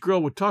Indianapolis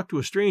girl would talk to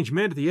a strange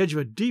man at the edge of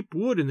a deep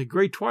wood in the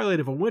gray twilight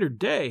of a winter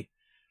day.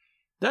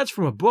 That's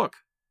from a book.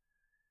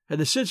 And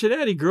the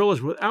Cincinnati girl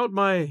is without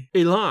my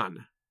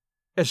élan,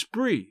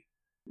 esprit,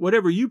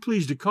 whatever you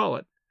please to call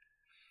it.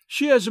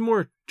 She has a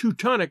more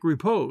Teutonic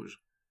repose,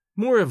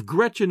 more of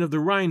Gretchen of the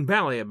Rhine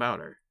Valley about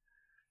her.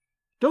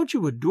 Don't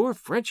you adore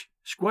French,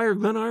 Squire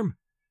Glenarm?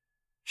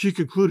 She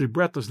concluded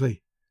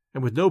breathlessly,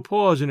 and with no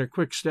pause in her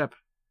quick step.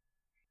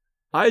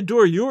 I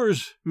adore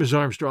yours, Miss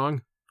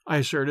Armstrong, I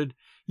asserted,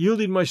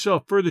 yielding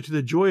myself further to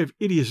the joy of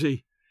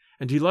idiocy,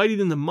 and delighting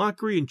in the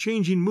mockery and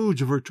changing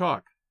moods of her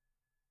talk.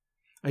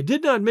 I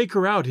did not make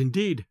her out,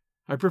 indeed.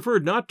 I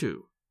preferred not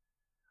to.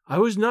 I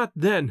was not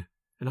then,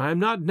 and I am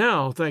not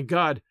now, thank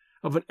God,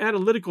 of an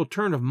analytical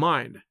turn of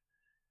mind.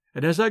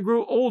 And as I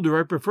grow older,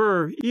 I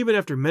prefer, even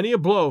after many a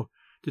blow,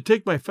 to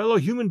take my fellow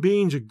human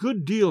beings a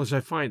good deal as I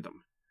find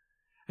them.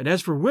 And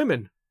as for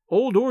women,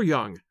 old or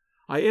young,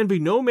 I envy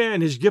no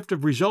man his gift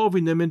of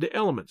resolving them into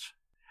elements.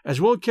 As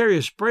well carry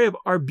a spray of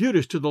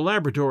arbutus to the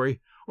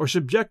laboratory, or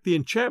subject the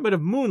enchantment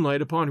of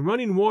moonlight upon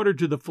running water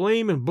to the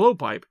flame and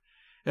blowpipe,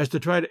 as to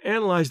try to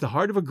analyze the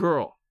heart of a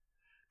girl,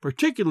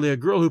 particularly a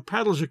girl who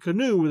paddles a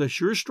canoe with a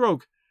sure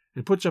stroke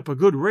and puts up a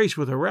good race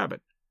with a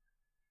rabbit.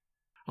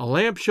 A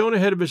lamp shone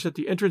ahead of us at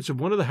the entrance of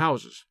one of the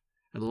houses,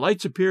 and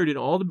lights appeared in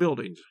all the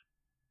buildings.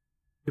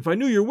 If I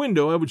knew your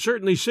window, I would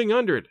certainly sing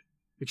under it,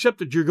 except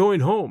that you're going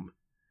home.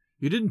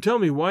 You didn't tell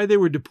me why they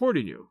were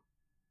deporting you.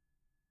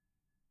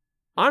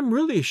 I'm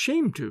really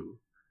ashamed to.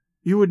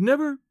 You would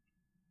never...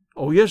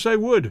 Oh, yes, I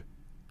would.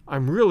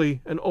 I'm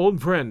really an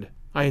old friend,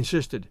 I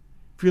insisted,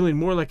 feeling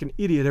more like an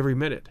idiot every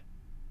minute.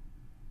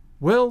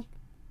 Well,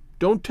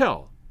 don't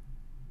tell.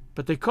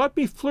 But they caught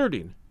me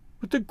flirting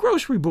with the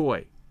grocery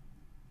boy.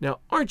 Now,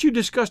 aren't you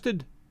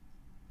disgusted?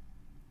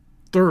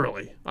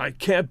 Thoroughly. I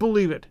can't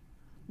believe it.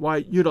 Why,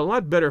 you'd a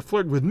lot better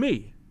flirt with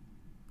me,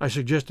 I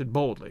suggested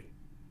boldly.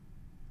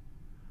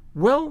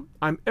 Well,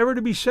 I'm ever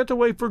to be sent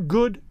away for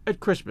good at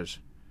Christmas.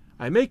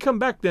 I may come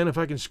back then if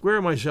I can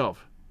square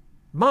myself.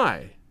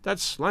 My,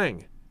 that's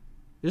slang.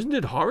 Isn't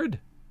it horrid?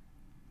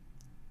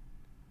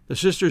 The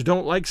sisters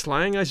don't like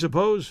slang, I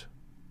suppose?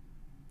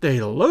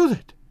 They loathe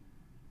it.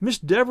 Miss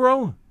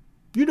Devereux,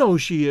 you know who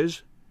she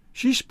is.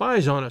 She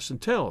spies on us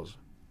and tells.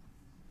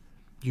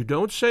 You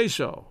don't say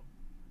so.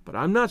 But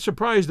I'm not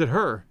surprised at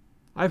her.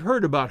 I've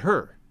heard about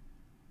her,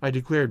 I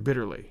declared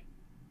bitterly.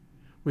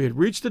 We had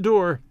reached the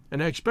door,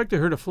 and I expected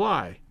her to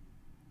fly,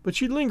 but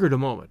she lingered a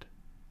moment.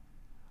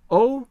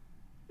 Oh,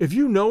 if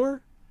you know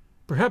her,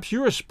 perhaps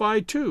you're a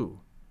spy too.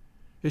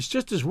 It's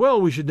just as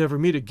well we should never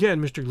meet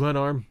again, Mr.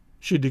 Glenarm,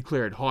 she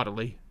declared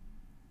haughtily.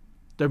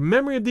 The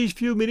memory of these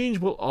few meetings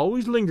will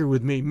always linger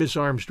with me, Miss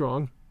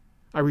Armstrong,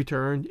 I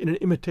returned in an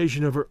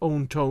imitation of her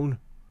own tone.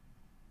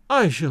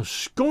 I shall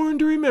scorn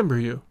to remember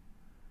you.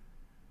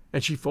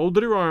 And she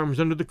folded her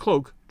arms under the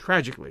cloak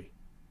tragically.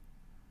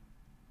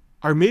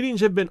 Our meetings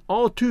have been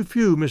all too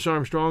few, Miss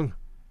Armstrong.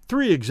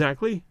 3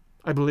 exactly,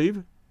 I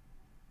believe.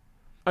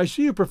 I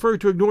see you prefer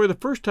to ignore the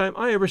first time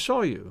I ever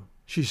saw you,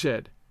 she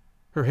said,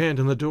 her hand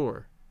on the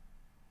door.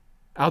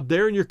 Out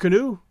there in your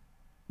canoe?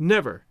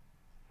 Never.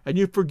 And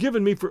you've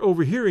forgiven me for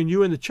overhearing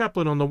you and the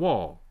chaplain on the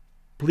wall.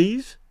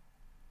 Please?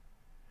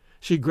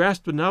 She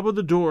grasped the knob of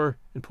the door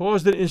and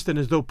paused an instant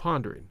as though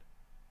pondering.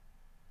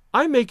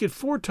 I make it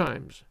 4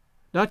 times,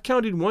 not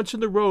counting once in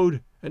the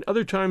road and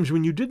other times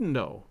when you didn't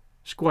know,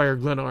 Squire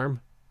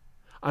Glenarm.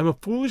 I'm a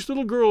foolish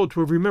little girl to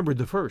have remembered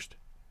the first.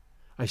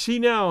 I see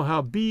now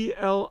how blind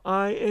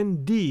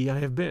I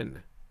have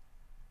been.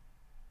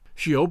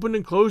 She opened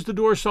and closed the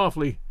door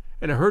softly,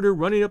 and I heard her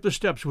running up the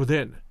steps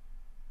within.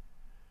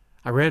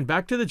 I ran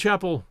back to the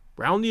chapel,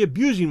 roundly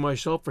abusing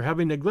myself for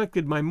having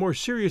neglected my more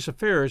serious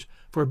affairs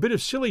for a bit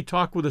of silly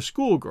talk with a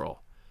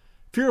schoolgirl,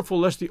 fearful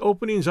lest the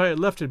openings I had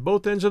left at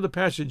both ends of the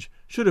passage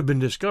should have been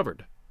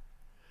discovered.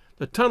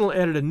 The tunnel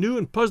added a new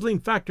and puzzling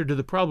factor to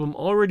the problem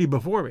already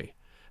before me,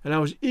 and I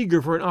was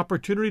eager for an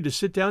opportunity to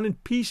sit down in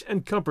peace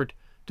and comfort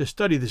to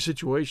study the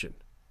situation.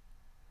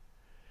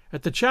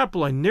 At the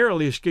chapel I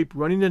narrowly escaped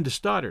running into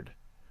Stoddard,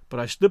 but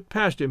I slipped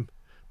past him,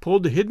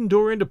 pulled the hidden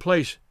door into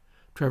place,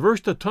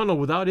 traversed the tunnel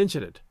without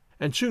incident,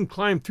 and soon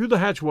climbed through the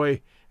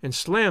hatchway and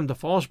slammed the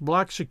false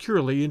block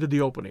securely into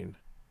the opening.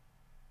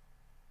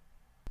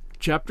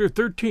 Chapter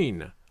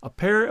 13. A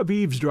Pair of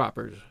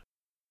Eavesdroppers.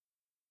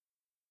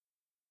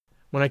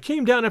 When I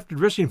came down after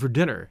dressing for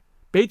dinner,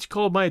 Bates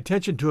called my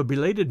attention to a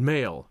belated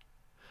mail.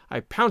 I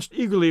pounced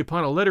eagerly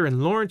upon a letter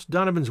in Lawrence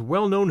Donovan's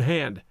well-known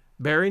hand,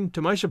 bearing,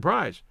 to my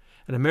surprise,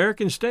 an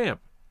American stamp,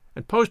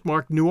 and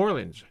postmarked New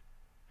Orleans.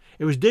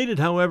 It was dated,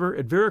 however,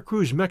 at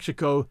Veracruz,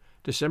 Mexico,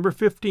 December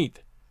 15th,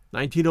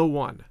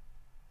 1901.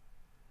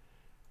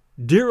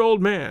 Dear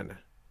old man,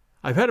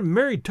 I've had a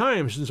merry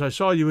time since I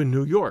saw you in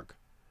New York.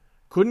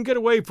 Couldn't get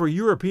away for a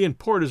European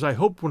port as I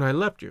hoped when I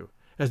left you,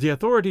 as the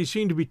authorities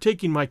seemed to be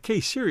taking my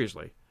case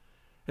seriously,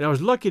 and I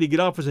was lucky to get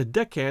off as a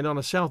deckhand on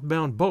a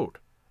southbound boat.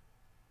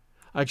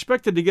 I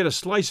expected to get a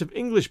slice of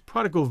English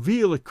prodigal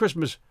veal at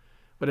Christmas,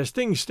 but as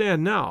things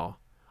stand now,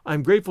 I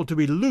am grateful to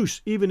be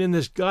loose even in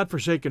this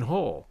God-forsaken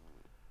hole.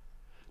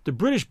 The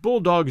British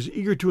bulldog is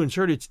eager to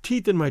insert its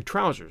teeth in my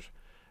trousers,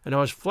 and I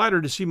was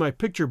flattered to see my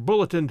picture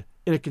bulletined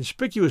in a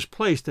conspicuous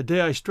place the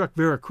day I struck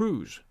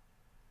Veracruz.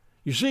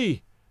 You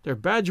see, they're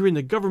badgering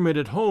the government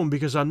at home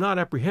because I'm not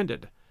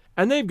apprehended,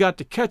 and they've got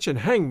to catch and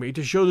hang me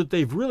to show that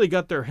they've really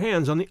got their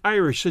hands on the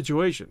Irish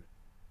situation.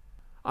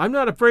 I'm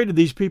not afraid of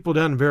these people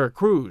down in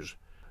Veracruz.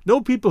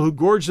 No people who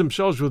gorge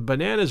themselves with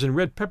bananas and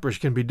red peppers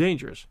can be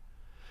dangerous.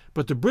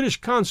 But the British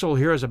consul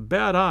here has a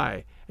bad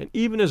eye, and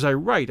even as I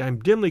write, I'm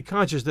dimly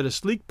conscious that a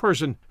sleek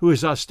person who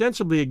is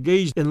ostensibly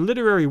engaged in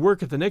literary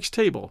work at the next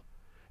table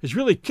is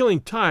really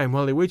killing time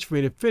while he waits for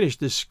me to finish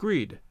this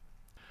screed.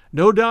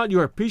 No doubt you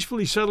are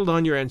peacefully settled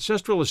on your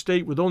ancestral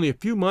estate with only a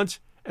few months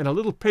and a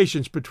little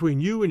patience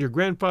between you and your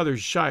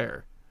grandfather's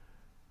shire.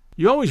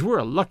 You always were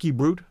a lucky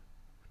brute.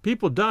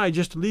 People die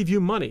just to leave you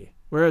money,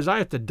 whereas I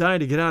have to die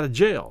to get out of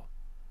jail.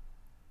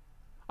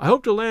 I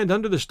hope to land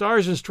under the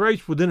Stars and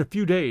Stripes within a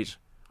few days,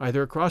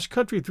 either across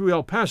country through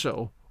El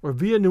Paso or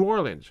via New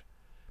Orleans,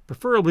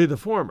 preferably the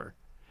former,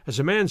 as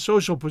a man's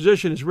social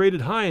position is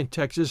rated high in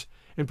Texas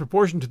in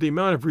proportion to the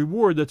amount of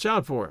reward that's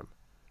out for him.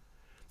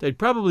 They'd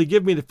probably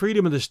give me the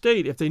freedom of the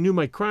state if they knew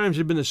my crimes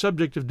had been the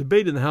subject of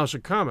debate in the House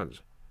of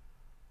Commons.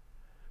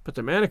 But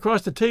the man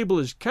across the table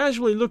is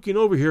casually looking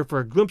over here for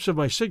a glimpse of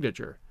my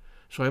signature,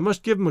 so I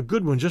must give him a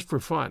good one just for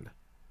fun.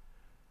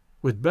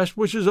 With best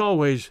wishes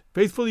always,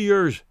 faithfully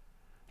yours,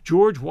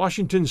 George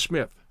Washington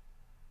Smith.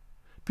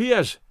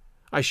 P.S.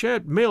 I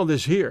shan't mail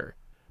this here,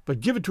 but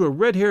give it to a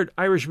red-haired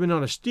Irishman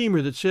on a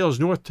steamer that sails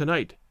north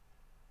tonight.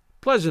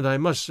 Pleasant, I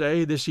must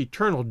say, this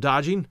eternal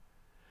dodging.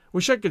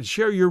 Wish I could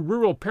share your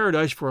rural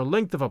paradise for a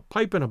length of a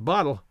pipe and a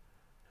bottle.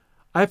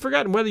 I have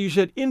forgotten whether you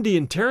said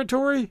Indian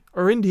Territory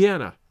or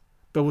Indiana,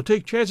 but we'll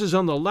take chances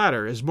on the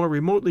latter as more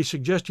remotely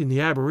suggesting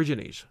the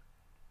Aborigines.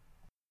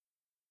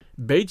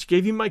 Bates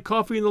gave me my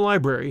coffee in the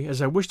library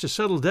as I wished to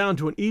settle down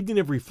to an evening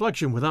of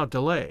reflection without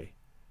delay.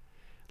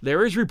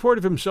 Larry's report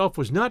of himself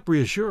was not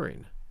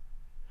reassuring.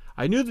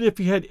 I knew that if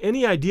he had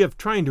any idea of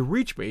trying to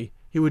reach me,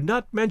 he would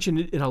not mention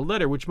it in a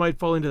letter which might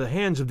fall into the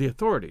hands of the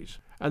authorities,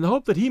 and the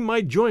hope that he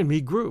might join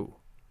me grew.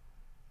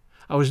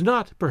 I was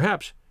not,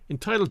 perhaps,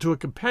 entitled to a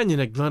companion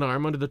at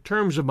Glenarm under the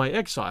terms of my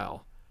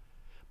exile,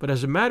 but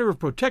as a matter of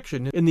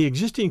protection in the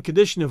existing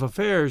condition of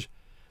affairs,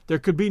 there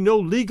could be no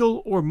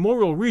legal or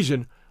moral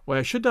reason why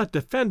I should not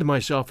defend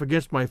myself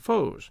against my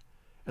foes,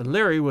 and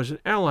Larry was an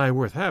ally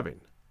worth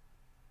having.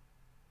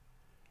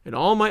 In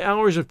all my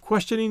hours of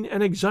questioning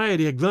and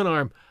anxiety at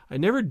Glenarm, I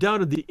never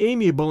doubted the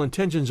amiable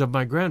intentions of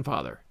my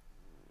grandfather.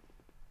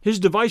 His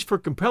device for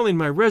compelling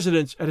my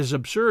residence at his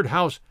absurd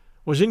house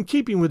was in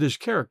keeping with his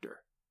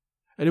character,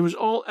 and it was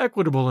all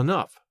equitable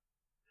enough.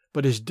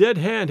 But his dead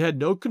hand had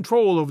no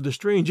control over the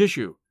strange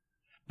issue,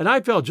 and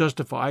I felt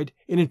justified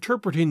in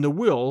interpreting the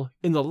will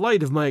in the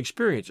light of my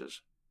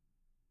experiences.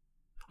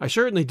 I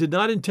certainly did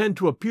not intend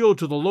to appeal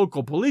to the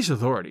local police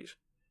authorities,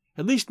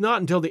 at least not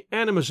until the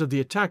animus of the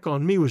attack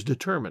on me was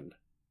determined.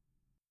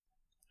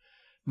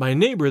 My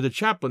neighbor, the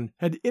chaplain,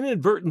 had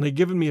inadvertently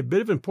given me a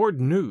bit of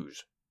important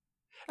news,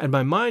 and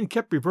my mind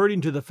kept reverting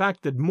to the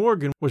fact that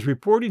Morgan was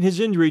reporting his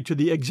injury to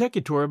the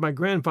executor of my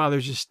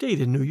grandfather's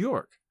estate in New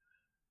York.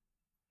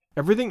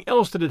 Everything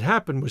else that had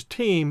happened was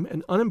tame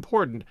and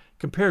unimportant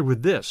compared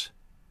with this.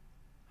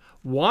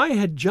 Why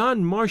had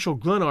John Marshall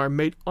Glenarm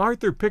made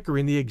Arthur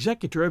Pickering the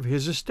executor of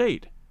his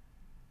estate?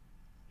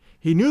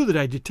 He knew that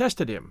I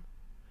detested him,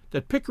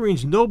 that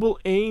Pickering's noble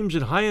aims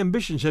and high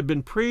ambitions had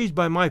been praised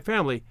by my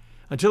family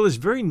until his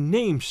very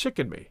name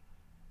sickened me,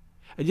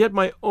 and yet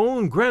my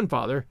own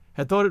grandfather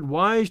had thought it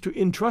wise to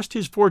entrust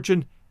his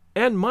fortune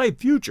and my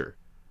future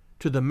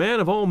to the man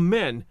of all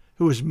men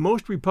who was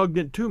most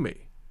repugnant to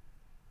me.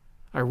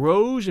 I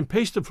rose and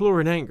paced the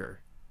floor in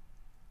anger.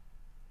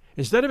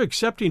 Instead of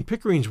accepting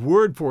Pickering's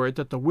word for it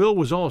that the will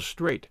was all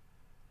straight,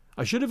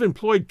 I should have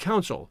employed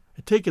counsel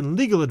and taken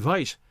legal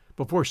advice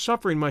before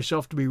suffering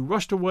myself to be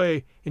rushed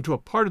away into a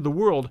part of the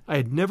world I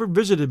had never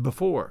visited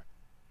before,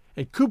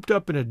 and cooped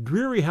up in a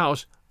dreary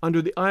house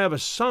under the eye of a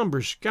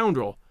somber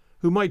scoundrel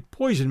who might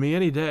poison me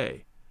any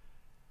day,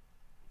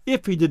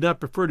 if he did not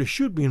prefer to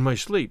shoot me in my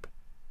sleep.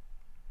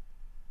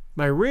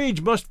 My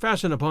rage must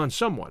fasten upon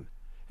someone,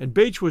 and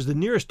Bates was the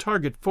nearest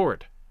target for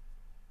it.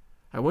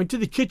 I went to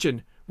the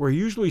kitchen, where he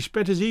usually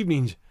spent his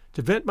evenings,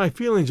 to vent my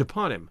feelings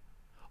upon him,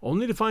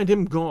 only to find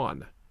him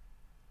gone.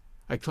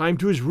 I climbed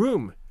to his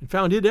room and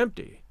found it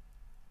empty.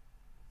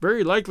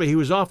 Very likely he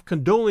was off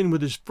condoling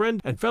with his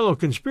friend and fellow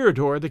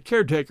conspirator, the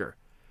caretaker,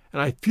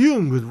 and I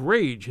fumed with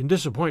rage and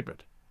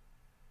disappointment.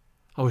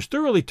 I was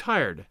thoroughly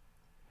tired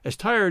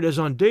as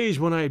on days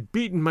when I had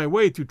beaten my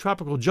way through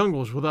tropical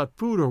jungles without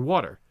food or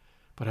water,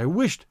 but I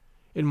wished,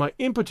 in my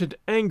impotent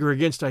anger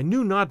against I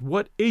knew not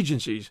what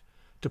agencies,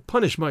 to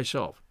punish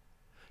myself,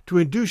 to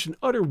induce an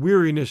utter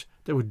weariness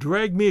that would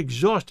drag me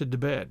exhausted to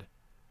bed.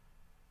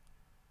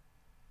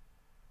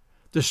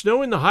 The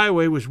snow in the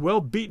highway was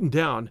well beaten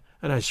down,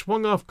 and I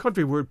swung off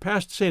countryward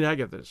past St.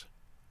 Agatha's.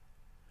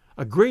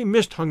 A gray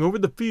mist hung over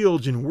the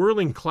fields in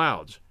whirling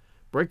clouds,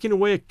 breaking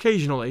away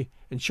occasionally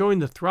and showing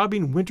the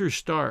throbbing winter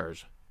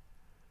stars.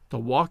 The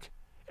walk,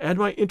 and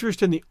my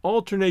interest in the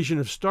alternation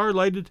of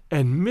star-lighted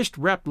and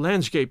mist-wrapped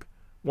landscape,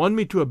 won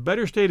me to a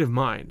better state of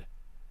mind,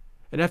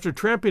 and after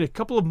tramping a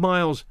couple of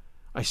miles,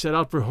 I set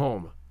out for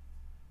home.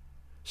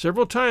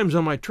 Several times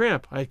on my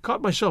tramp I had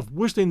caught myself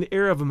whistling the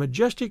air of a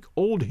majestic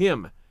old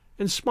hymn,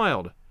 and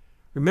smiled,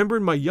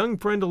 remembering my young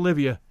friend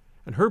Olivia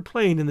and her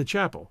playing in the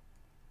chapel.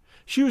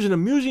 She was an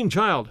amusing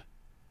child.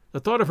 The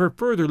thought of her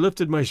further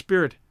lifted my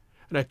spirit,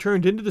 and I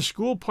turned into the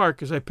school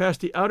park as I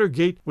passed the outer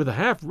gate with a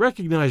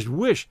half-recognized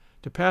wish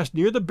to pass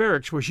near the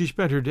barracks where she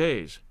spent her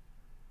days.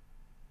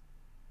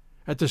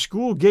 At the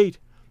school gate,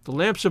 the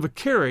lamps of a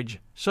carriage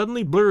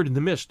suddenly blurred in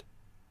the mist.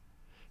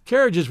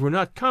 Carriages were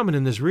not common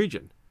in this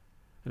region,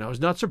 and I was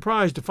not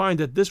surprised to find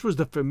that this was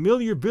the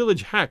familiar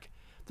village hack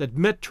that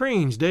met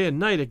trains day and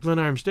night at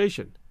Glenarm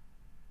Station.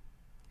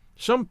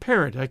 Some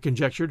parent, I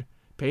conjectured,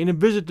 paying a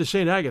visit to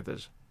St.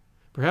 Agatha's.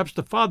 Perhaps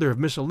the father of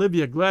Miss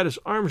Olivia Gladys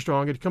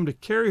Armstrong had come to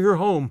carry her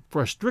home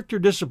for a stricter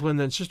discipline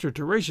than Sister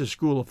Teresa's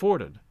school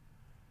afforded.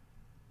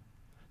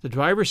 The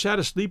driver sat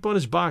asleep on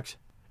his box,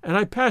 and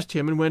I passed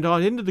him and went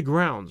on into the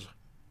grounds.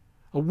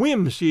 A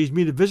whim seized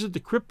me to visit the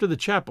crypt of the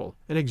chapel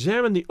and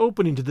examine the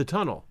opening to the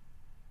tunnel.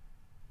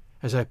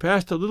 As I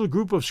passed a little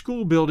group of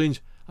school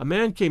buildings, a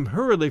man came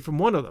hurriedly from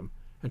one of them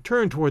and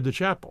turned toward the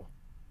chapel.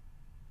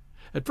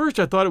 At first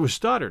I thought it was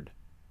Stoddard,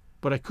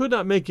 but I could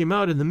not make him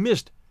out in the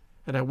mist,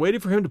 and I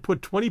waited for him to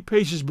put 20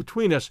 paces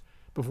between us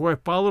before I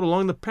followed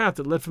along the path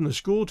that led from the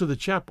school to the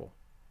chapel.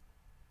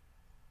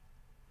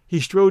 He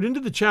strode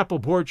into the chapel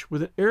porch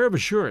with an air of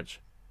assurance,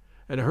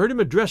 and I heard him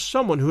address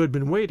someone who had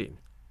been waiting.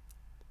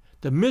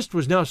 The mist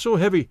was now so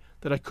heavy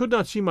that I could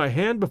not see my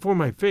hand before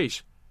my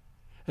face,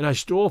 and I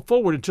stole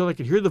forward until I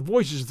could hear the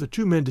voices of the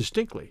two men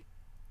distinctly.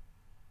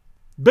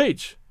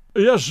 "Bates!"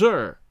 "Yes,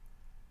 sir."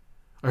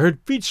 I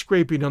heard feet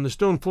scraping on the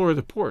stone floor of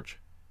the porch.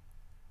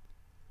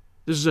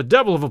 "This is a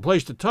devil of a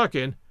place to talk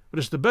in, but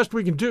it's the best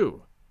we can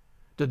do.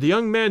 Did the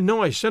young man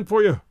know I sent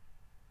for you?"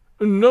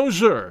 "No,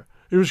 sir.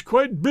 He was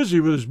quite busy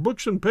with his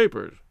books and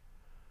papers."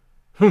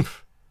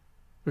 "Humph!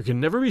 We can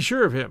never be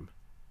sure of him."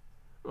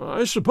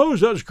 "I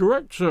suppose that's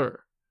correct,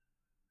 sir."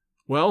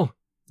 "Well,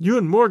 you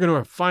and Morgan are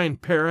a fine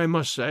pair, I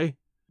must say.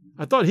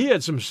 I thought he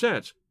had some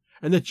sense,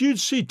 and that you'd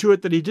see to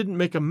it that he didn't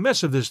make a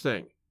mess of this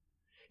thing.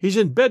 He's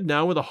in bed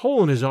now with a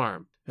hole in his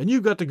arm, and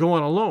you've got to go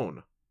on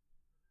alone."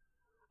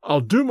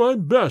 "I'll do my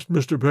best,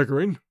 Mr.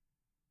 Pickering."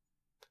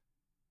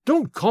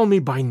 "Don't call me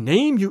by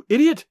name, you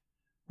idiot!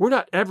 We're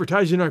not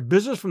advertising our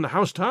business from the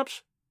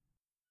housetops."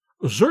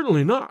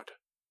 "Certainly not,"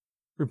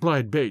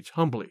 replied Bates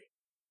humbly.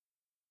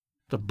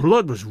 The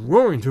blood was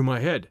roaring through my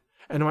head,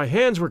 and my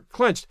hands were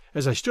clenched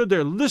as I stood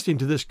there listening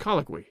to this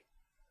colloquy.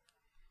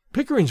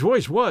 Pickering's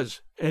voice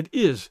was, and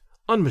is,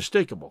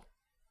 unmistakable.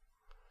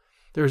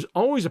 There is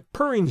always a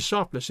purring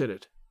softness in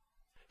it.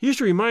 He used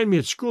to remind me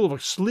at school of a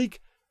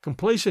sleek,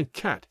 complacent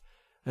cat,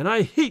 and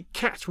I hate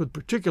cats with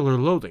particular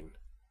loathing.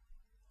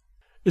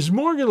 "Is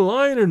Morgan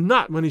lying or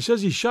not when he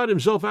says he shot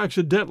himself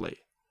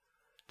accidentally?"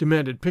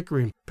 demanded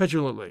Pickering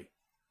petulantly.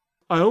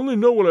 "I only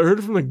know what I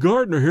heard from the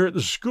gardener here at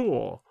the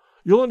school.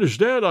 You'll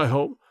understand, I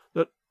hope,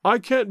 that I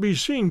can't be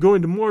seen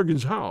going to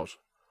Morgan's house."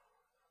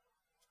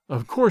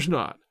 "Of course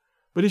not.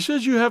 But he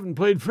says you haven't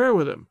played fair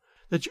with him,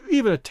 that you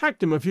even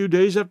attacked him a few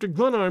days after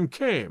Glenarm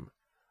came."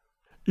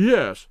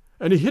 "Yes,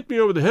 and he hit me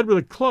over the head with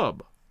a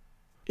club."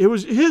 "It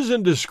was his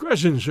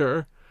indiscretion,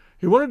 sir.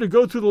 He wanted to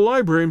go through the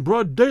library in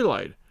broad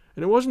daylight,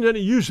 and it wasn't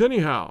any use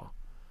anyhow.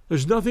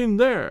 There's nothing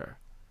there."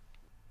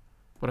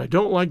 "But I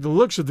don't like the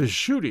looks of this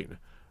shooting.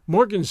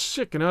 Morgan's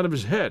sick and out of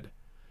his head.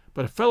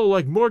 But a fellow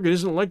like Morgan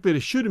isn't likely to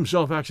shoot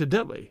himself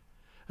accidentally.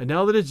 And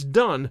now that it's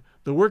done,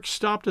 the work's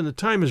stopped and the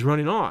time is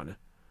running on.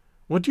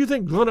 What do you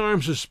think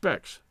Glenarm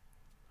suspects?"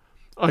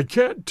 "I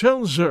can't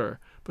tell, sir,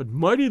 but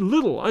mighty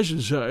little, I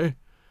should say.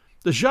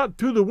 The shot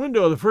through the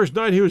window the first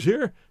night he was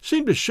here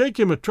seemed to shake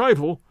him a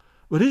trifle,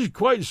 but he's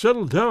quite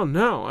settled down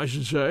now, I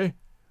should say."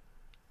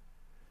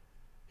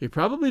 "He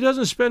probably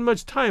doesn't spend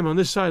much time on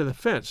this side of the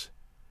fence.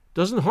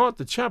 Doesn't haunt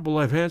the chapel,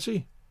 I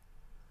fancy."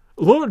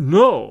 "Lord,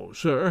 no,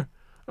 sir.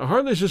 I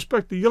hardly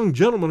suspect the young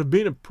gentleman of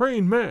being a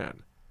praying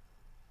man."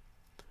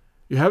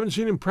 You haven't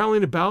seen him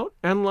prowling about,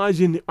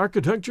 analyzing the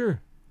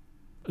architecture?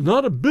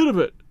 Not a bit of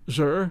it,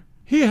 sir.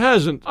 He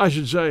hasn't, I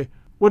should say,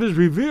 what his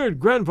revered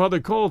grandfather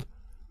called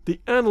the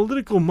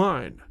analytical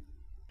mind.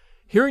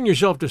 Hearing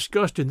yourself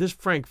discussed in this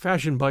frank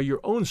fashion by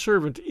your own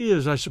servant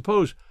is, I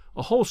suppose,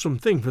 a wholesome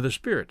thing for the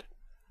spirit.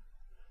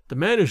 The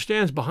man who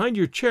stands behind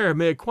your chair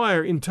may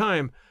acquire, in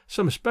time,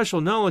 some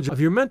special knowledge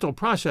of your mental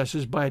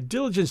processes by a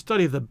diligent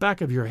study of the back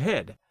of your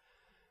head.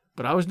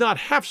 But I was not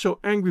half so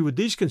angry with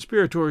these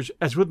conspirators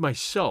as with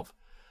myself,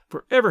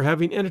 for ever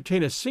having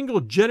entertained a single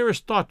generous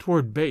thought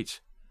toward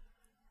Bates.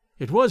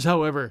 It was,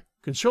 however,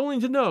 consoling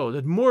to know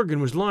that Morgan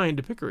was lying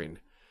to Pickering,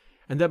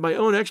 and that my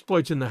own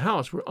exploits in the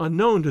house were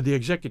unknown to the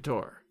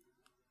executor.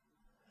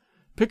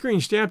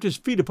 Pickering stamped his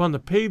feet upon the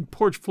paved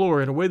porch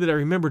floor in a way that I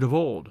remembered of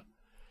old.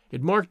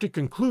 It marked a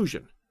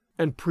conclusion,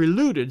 and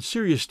preluded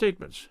serious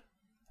statements.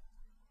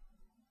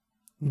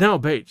 "Now,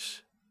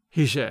 Bates,"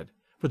 he said,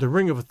 with a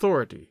ring of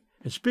authority,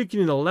 and speaking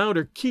in a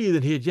louder key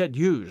than he had yet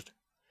used,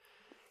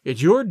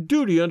 "it's your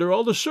duty under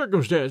all the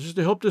circumstances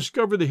to help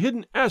discover the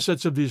hidden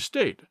assets of the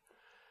estate.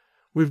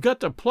 We've got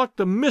to pluck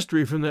the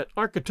mystery from that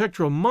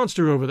architectural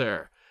monster over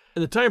there,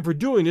 and the time for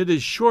doing it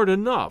is short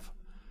enough.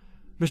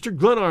 Mr.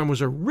 Glenarm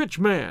was a rich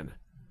man.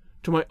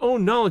 To my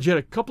own knowledge he had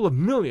a couple of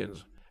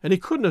millions, and he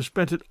couldn't have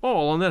spent it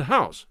all on that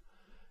house.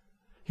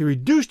 He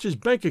reduced his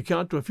bank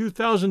account to a few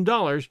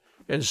 $1,000s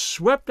and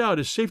swept out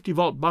his safety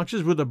vault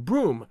boxes with a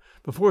broom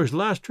before his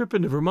last trip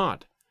into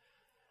Vermont.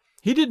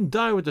 He didn't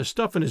die with the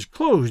stuff in his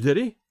clothes, did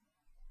he?"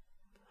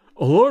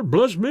 "Lord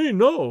bless me,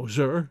 no,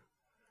 sir.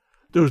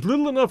 There was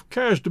little enough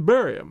cash to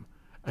bury him,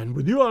 and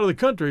with you out of the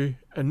country,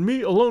 and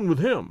me alone with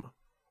him."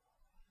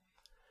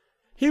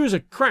 "He was a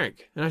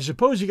crank, and I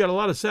suppose he got a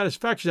lot of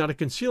satisfaction out of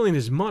concealing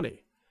his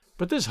money.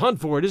 But this hunt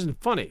for it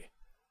isn't funny.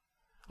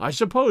 I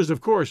supposed,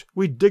 of course,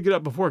 we'd dig it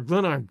up before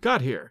Glenarm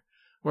got here,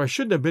 or I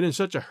shouldn't have been in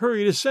such a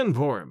hurry to send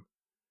for him.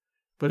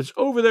 But it's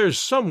over there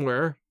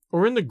somewhere,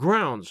 or in the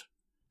grounds.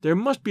 There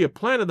must be a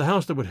plan of the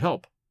house that would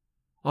help.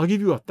 I'll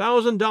give you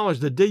 $1,000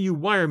 the day you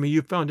wire me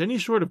you've found any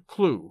sort of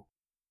clue."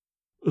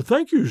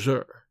 "Thank you,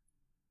 sir."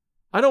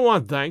 "I don't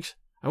want thanks.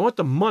 I want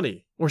the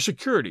money, or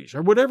securities,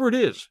 or whatever it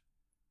is.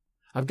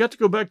 I've got to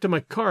go back to my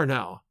car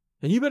now,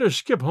 and you better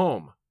skip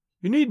home.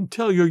 You needn't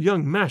tell your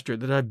young master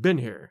that I've been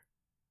here."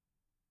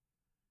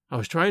 I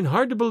was trying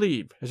hard to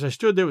believe, as I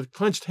stood there with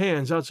clenched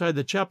hands outside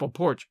the chapel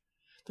porch,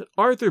 that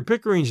Arthur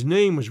Pickering's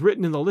name was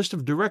written in the list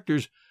of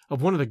directors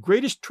of one of the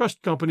greatest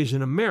trust companies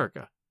in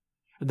America,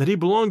 and that he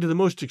belonged to the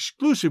most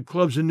exclusive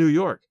clubs in New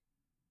York.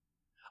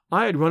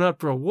 I had run out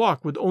for a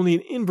walk with only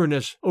an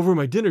Inverness over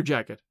my dinner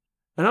jacket,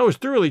 and I was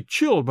thoroughly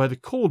chilled by the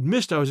cold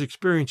mist I was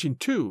experiencing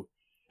too,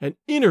 an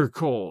inner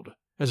cold,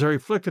 as I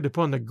reflected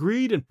upon the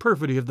greed and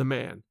perfidy of the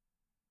man.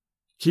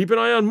 "Keep an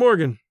eye on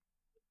Morgan,"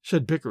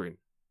 said Pickering.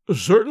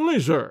 "Certainly,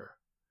 sir."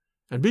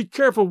 "And be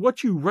careful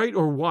what you write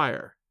or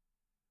wire."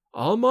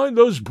 "I'll mind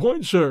those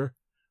points, sir,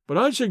 but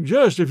I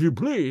suggest, if you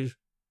please—"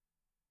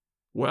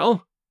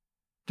 "Well?"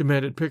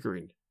 demanded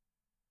Pickering.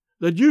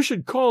 "That you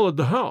should call at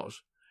the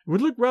house. It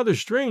would look rather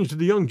strange to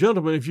the young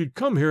gentleman if you'd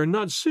come here and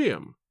not see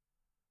him."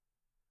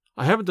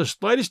 "I haven't the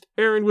slightest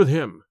errand with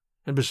him,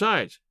 and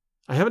besides,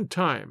 I haven't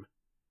time.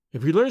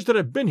 If he learns that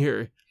I've been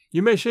here,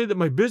 you may say that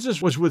my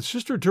business was with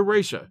Sister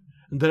Teresa,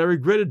 and that I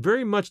regretted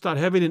very much not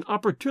having an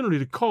opportunity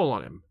to call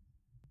on him."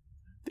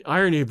 The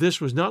irony of this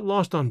was not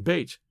lost on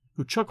Bates,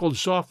 who chuckled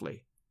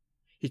softly.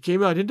 He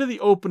came out into the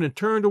open and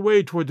turned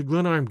away toward the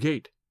Glenarm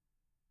gate.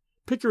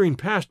 Pickering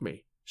passed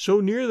me,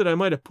 so near that I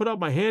might have put out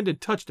my hand and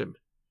touched him.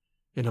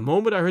 In a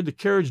moment I heard the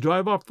carriage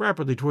drive off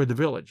rapidly toward the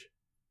village.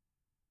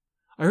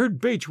 I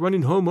heard Bates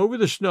running home over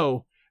the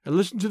snow, and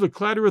listened to the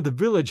clatter of the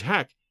village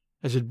hack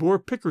as it bore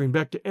Pickering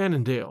back to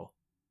Annandale.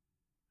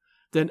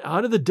 Then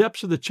out of the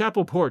depths of the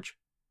chapel porch,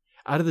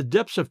 out of the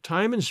depths of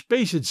time and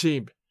space it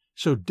seemed,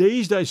 so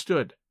dazed I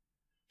stood,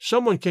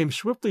 someone came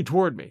swiftly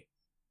toward me.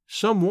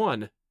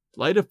 Someone,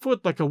 light of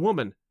foot like a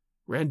woman,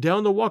 ran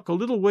down the walk a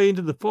little way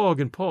into the fog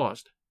and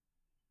paused.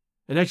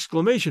 An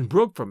exclamation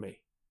broke from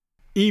me.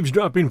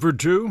 "Eavesdropping for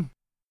two?"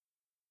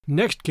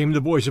 Next came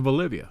the voice of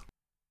Olivia.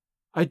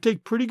 "I'd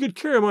take pretty good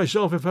care of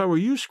myself if I were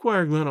you,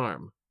 Squire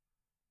Glenarm.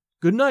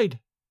 Good night."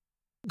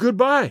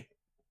 "Good-bye,"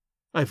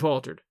 I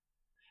faltered,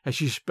 as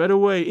she sped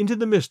away into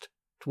the mist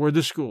toward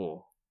the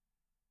school.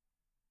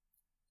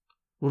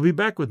 We'll be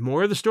back with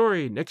more of the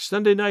story next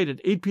Sunday night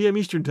at 8 p.m.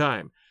 Eastern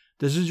Time.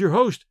 This is your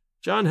host,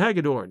 John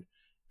Hagedorn.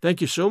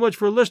 Thank you so much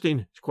for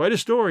listening. It's quite a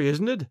story,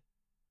 isn't it?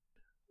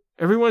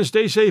 Everyone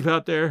stay safe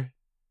out there.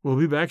 We'll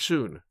be back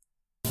soon.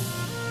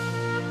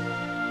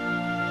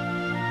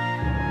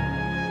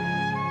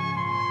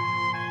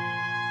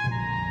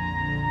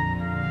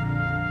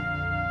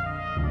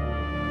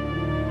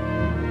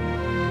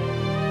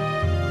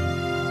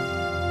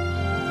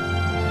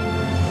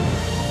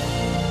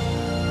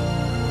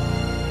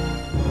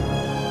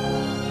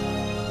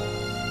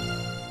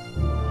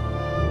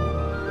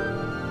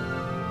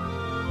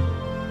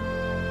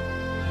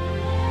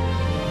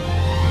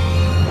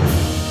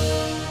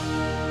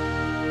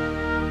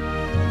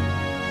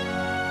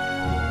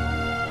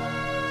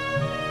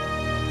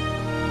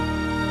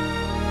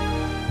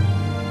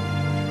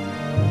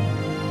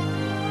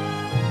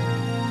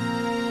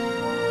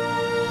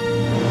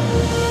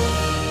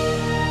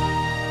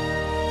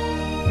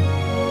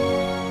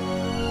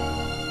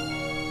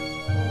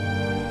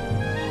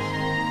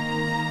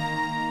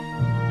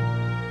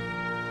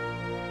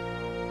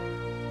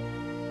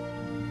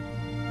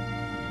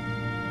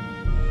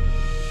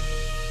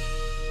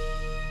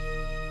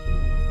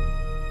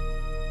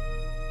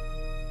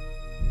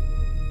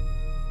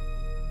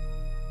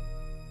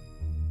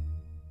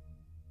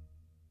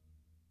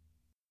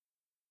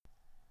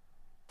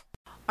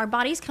 Our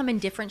bodies come in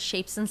different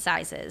shapes and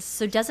sizes,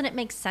 so doesn't it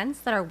make sense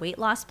that our weight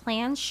loss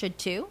plans should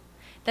too?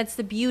 That's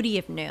the beauty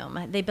of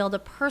Noom. They build a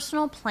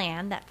personal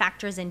plan that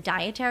factors in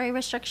dietary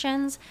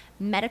restrictions,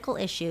 medical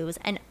issues,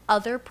 and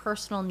other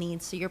personal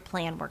needs so your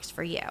plan works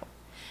for you.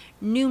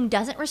 Noom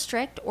doesn't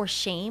restrict or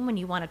shame when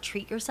you want to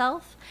treat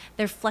yourself.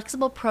 Their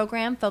flexible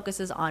program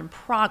focuses on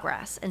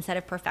progress instead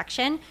of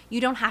perfection.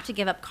 You don't have to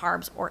give up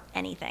carbs or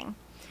anything.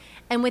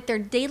 And with their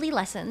daily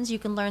lessons, you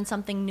can learn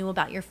something new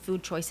about your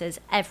food choices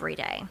every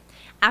day.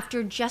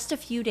 After just a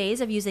few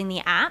days of using the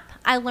app,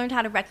 I learned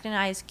how to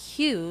recognize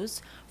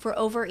cues for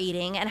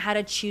overeating and how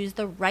to choose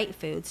the right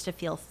foods to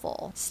feel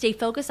full. Stay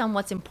focused on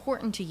what's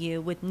important to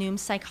you with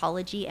Noom's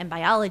psychology and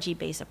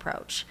biology-based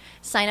approach.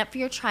 Sign up for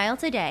your trial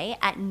today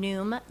at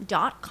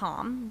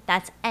Noom.com.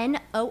 That's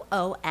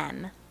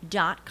Noom.com.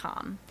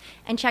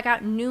 And check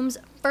out Noom's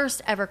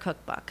first ever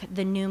cookbook,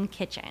 The Noom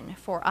Kitchen,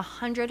 for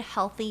 100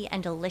 healthy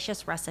and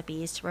delicious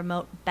recipes to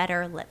promote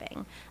better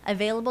living.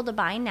 Available to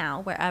buy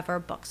now wherever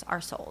books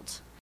are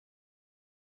sold.